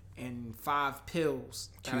powder and 5 pills.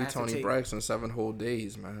 Cue Tony Braxton 7 whole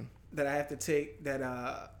days, man. That I have to take that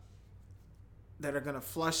are gonna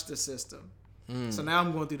flush the system. So now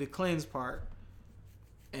I'm going through the cleanse part,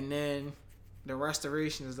 and then the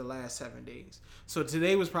restoration is the last 7 days. So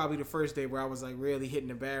today was probably the first day where I was like really hitting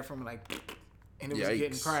the bathroom and it was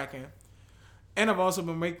getting cracking. And I've also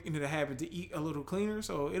been making it a habit to eat a little cleaner,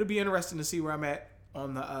 so it'll be interesting to see where I'm at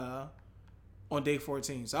on the on day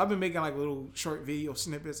 14. So I've been making like little short video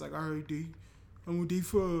snippets, like, all right, D, I'm on day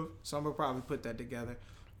 5. So I'm gonna probably put that together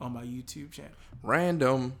on my YouTube channel.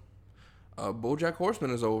 Random. BoJack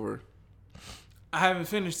Horseman is over. I haven't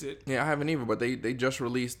finished it. Yeah, I haven't either. But they just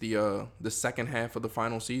released the second half of the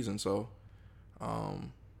final season. So,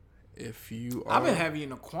 if you are, I've been heavy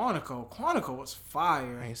into Quantico. Quantico was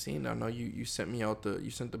fire. I ain't seen that. No, you sent me out you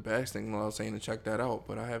sent the bags thing while I was saying to check that out,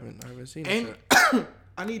 but I haven't seen it And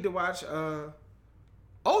I need to watch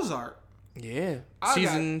Ozark. yet. I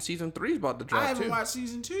Season 3 is about to drop I haven't too. watched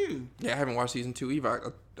season 2. Yeah, I haven't watched season 2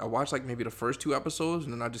 either. I watched like maybe the first 2 episodes,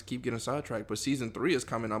 and then I just keep getting sidetracked. But season 3 is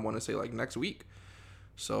coming. I want to say like next week.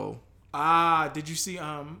 So Did you see?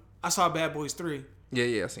 I saw Bad Boys 3.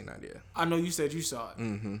 yeah, I seen that. Yeah. I know you said you saw it.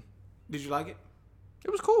 Mm-hmm. Did you like it?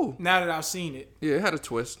 It was cool. Now that I've seen it, Yeah, it had a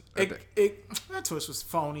twist. that twist was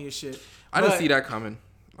phony as shit. I didn't see that coming.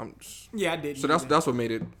 Yeah, I did. So that's what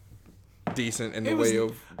made it decent in the way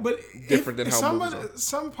of different than how movies are.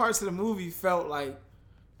 Some parts of the movie felt like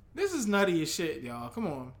this is nutty as shit, y'all. Come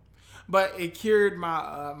on. But it cured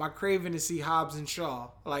my my craving to see Hobbs and Shaw.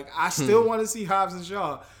 Like I still want to see Hobbs and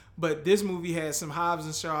Shaw, but this movie has some Hobbs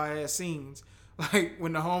and Shaw ass scenes. Like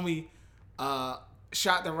when the homie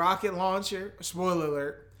shot the rocket launcher. Spoiler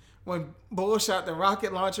alert. When Bull shot the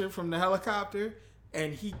rocket launcher from the helicopter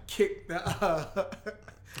and he kicked the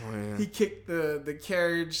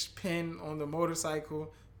carriage pin on the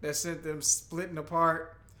motorcycle that sent them splitting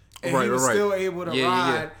apart, and he was still able to ride.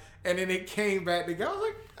 Yeah. And then it came back together. I was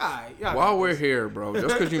like, all right, y'all. While we're here, bro, just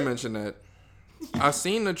because you mentioned that, I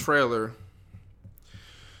seen the trailer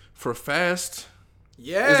for Fast.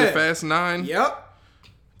 Yeah. Is it Fast 9? Yep.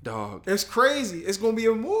 Dog. It's crazy. It's gonna be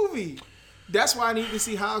a movie. That's why I need to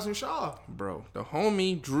see Hobbs and Shaw. Bro, the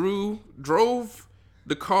homie drove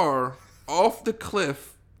the car off the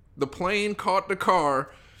cliff. The plane caught the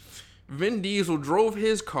car. Vin Diesel drove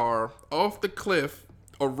his car off the cliff.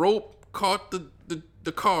 A rope caught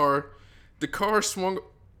the car. The car swung.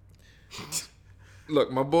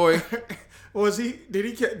 Look, my boy.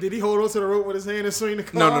 Did he hold on to the rope with his hand and swing the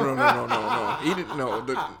car? No. He didn't. No,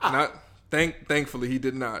 not. Thankfully, he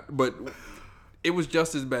did not. But it was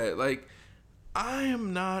just as bad. Like, I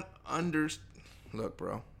am not Look,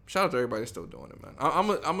 bro. Shout out to everybody still doing it, man. I'm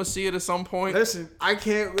gonna see it at some point. Listen, I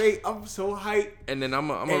can't wait. I'm so hyped. And then I'm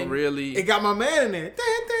a really. It got my man in there.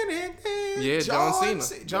 Yeah, John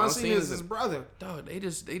Cena. John Cena is his brother. Dog, they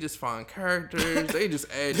just find characters. They just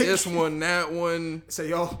add this one, that one. So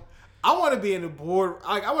yo, I want to be in the board.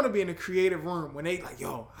 Like I want to be in the creative room when they like,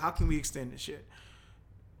 yo, how can we extend this shit?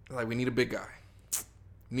 Like we need a big guy.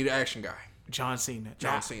 We need an action guy. John Cena.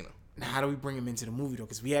 Now, how do we bring him into the movie though?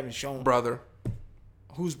 Because we haven't shown brother.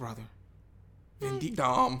 Whose brother?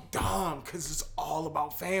 Dom, because it's all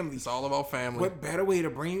about family. It's all about family. What better way to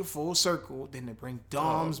bring it full circle than to bring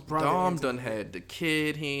Dom's brother? Dom done had the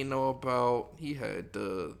kid he ain't know about. He had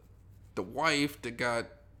the wife that got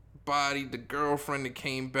bodied, the girlfriend that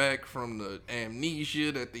came back from the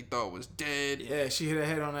amnesia that they thought was dead. Yeah, she hit her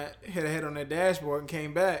head on that dashboard and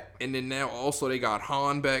came back. And then now also they got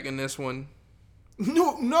Han back in this one.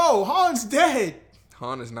 No, Han's dead.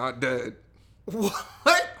 Han is not dead.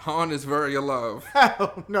 What? Han is very alive.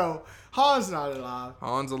 Hell no. Han's not alive.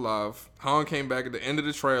 Han's alive. Han came back at the end of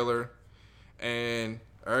the trailer, and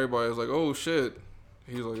everybody was like, oh, shit.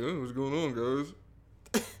 He's like, oh, what's going on,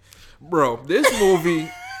 guys? Bro, this movie...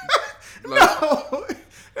 no,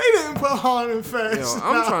 they didn't put Han in Fast.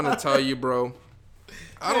 I'm trying to tell you, bro.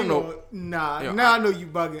 I don't know. I know you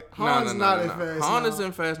bugging. Han's not in Fast. Han is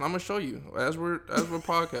in Fast. I'm gonna show you as we're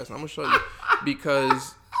podcasting. I'm gonna show you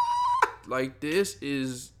because like this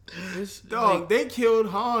dog. Like, they killed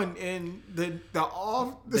Han in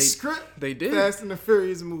the script. They did Fast and the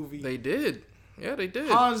Furious movie. They did. Yeah, they did.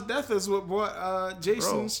 Han's death is what brought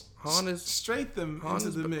Jason Statham into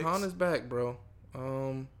the mix. Han is back, bro.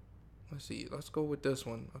 Let's see. Let's go with this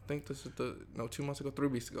one. I think this is 2 months ago, 3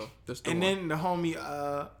 weeks ago. Then the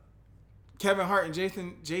homie Kevin Hart and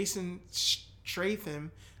Jason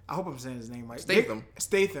Statham. I hope I'm saying his name right.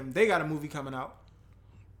 Statham. They got a movie coming out,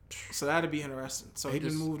 so that'd be interesting. So he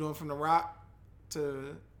just moved on from The Rock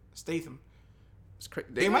to Statham. It's crazy.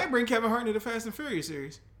 They might bring Kevin Hart into the Fast and Furious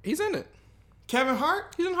series. He's in it. Kevin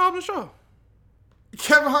Hart? He's in Hobbs and Shaw.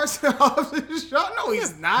 Kevin Hart's in Hobbs and Shaw? No,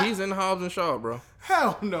 he's not. He's in Hobbs and Shaw, bro.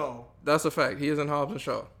 Hell no. That's a fact. He is in Hobbs and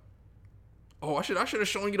Shaw. Oh, I should have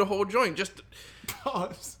shown you the whole joint. Just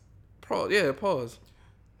pause. Yeah, pause.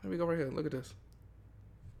 Let me go right here. Look at this.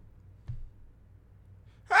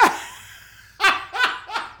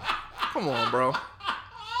 Come on, bro.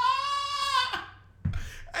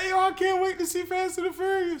 Hey, yo, I can't wait to see Fast and the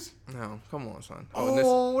Furious. No, come on, son.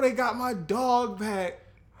 They got my dog back.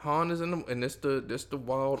 Han is in the, and this the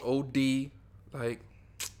wild OD. Like,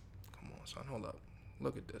 come on, son. Hold up.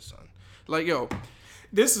 Look at this, son. Like, yo.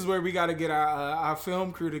 This is where we got to get our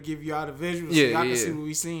film crew to give you all the visuals so Yeah, y'all can yeah. see what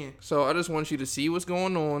we seeing. So I just want you to see what's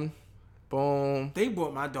going on. Boom. They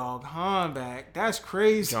brought my dog Han back. That's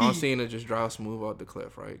crazy. John Cena just drives smooth out the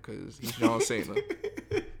cliff, right? Because he's John Cena.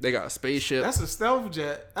 They got a spaceship. That's a stealth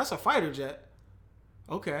jet. That's a fighter jet.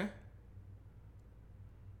 Okay.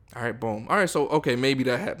 All right, boom. All right, so, okay, maybe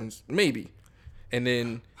that happens. Maybe. And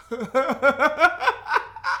then homie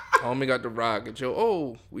got the rocket.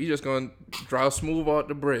 Yo, we just going to drive smooth out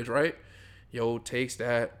the bridge, right? Yo, takes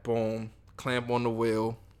that. Boom. Clamp on the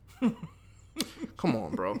wheel. Come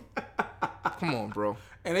on, bro. Come on, bro.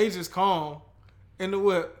 And they just calm in the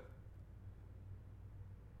whip.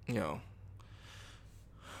 Yo.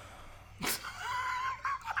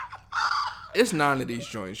 It's 9 of these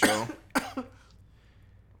joints, yo.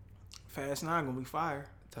 Fast 9 gonna be fire.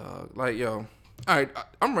 Dog. Like, yo. All right,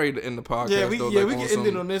 I'm ready to end the podcast. Yeah, we like, can end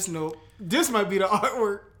it on this note. This might be the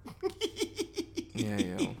artwork. Yeah,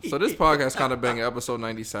 yo. So this podcast kind of banging, episode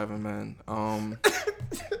 97, man.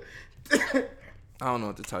 I don't know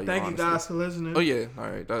what to tell you. Thank honestly. you guys for listening. Oh yeah, all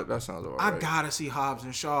right. That sounds about right. I gotta see Hobbs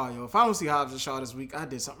and Shaw, yo. If I don't see Hobbs and Shaw this week, I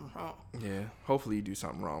did something wrong. Yeah, hopefully you do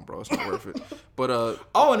something wrong, bro. It's not worth it. But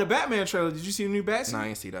Oh, and the Batman trailer. Did you see the new Bat suit? nah, I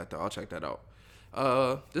ain't see that though. I'll check that out.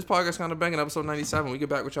 This podcast kind of banging, episode 97. We get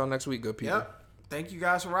back with y'all next week, good people. Yep. Thank you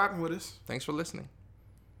guys for rocking with us. Thanks for listening.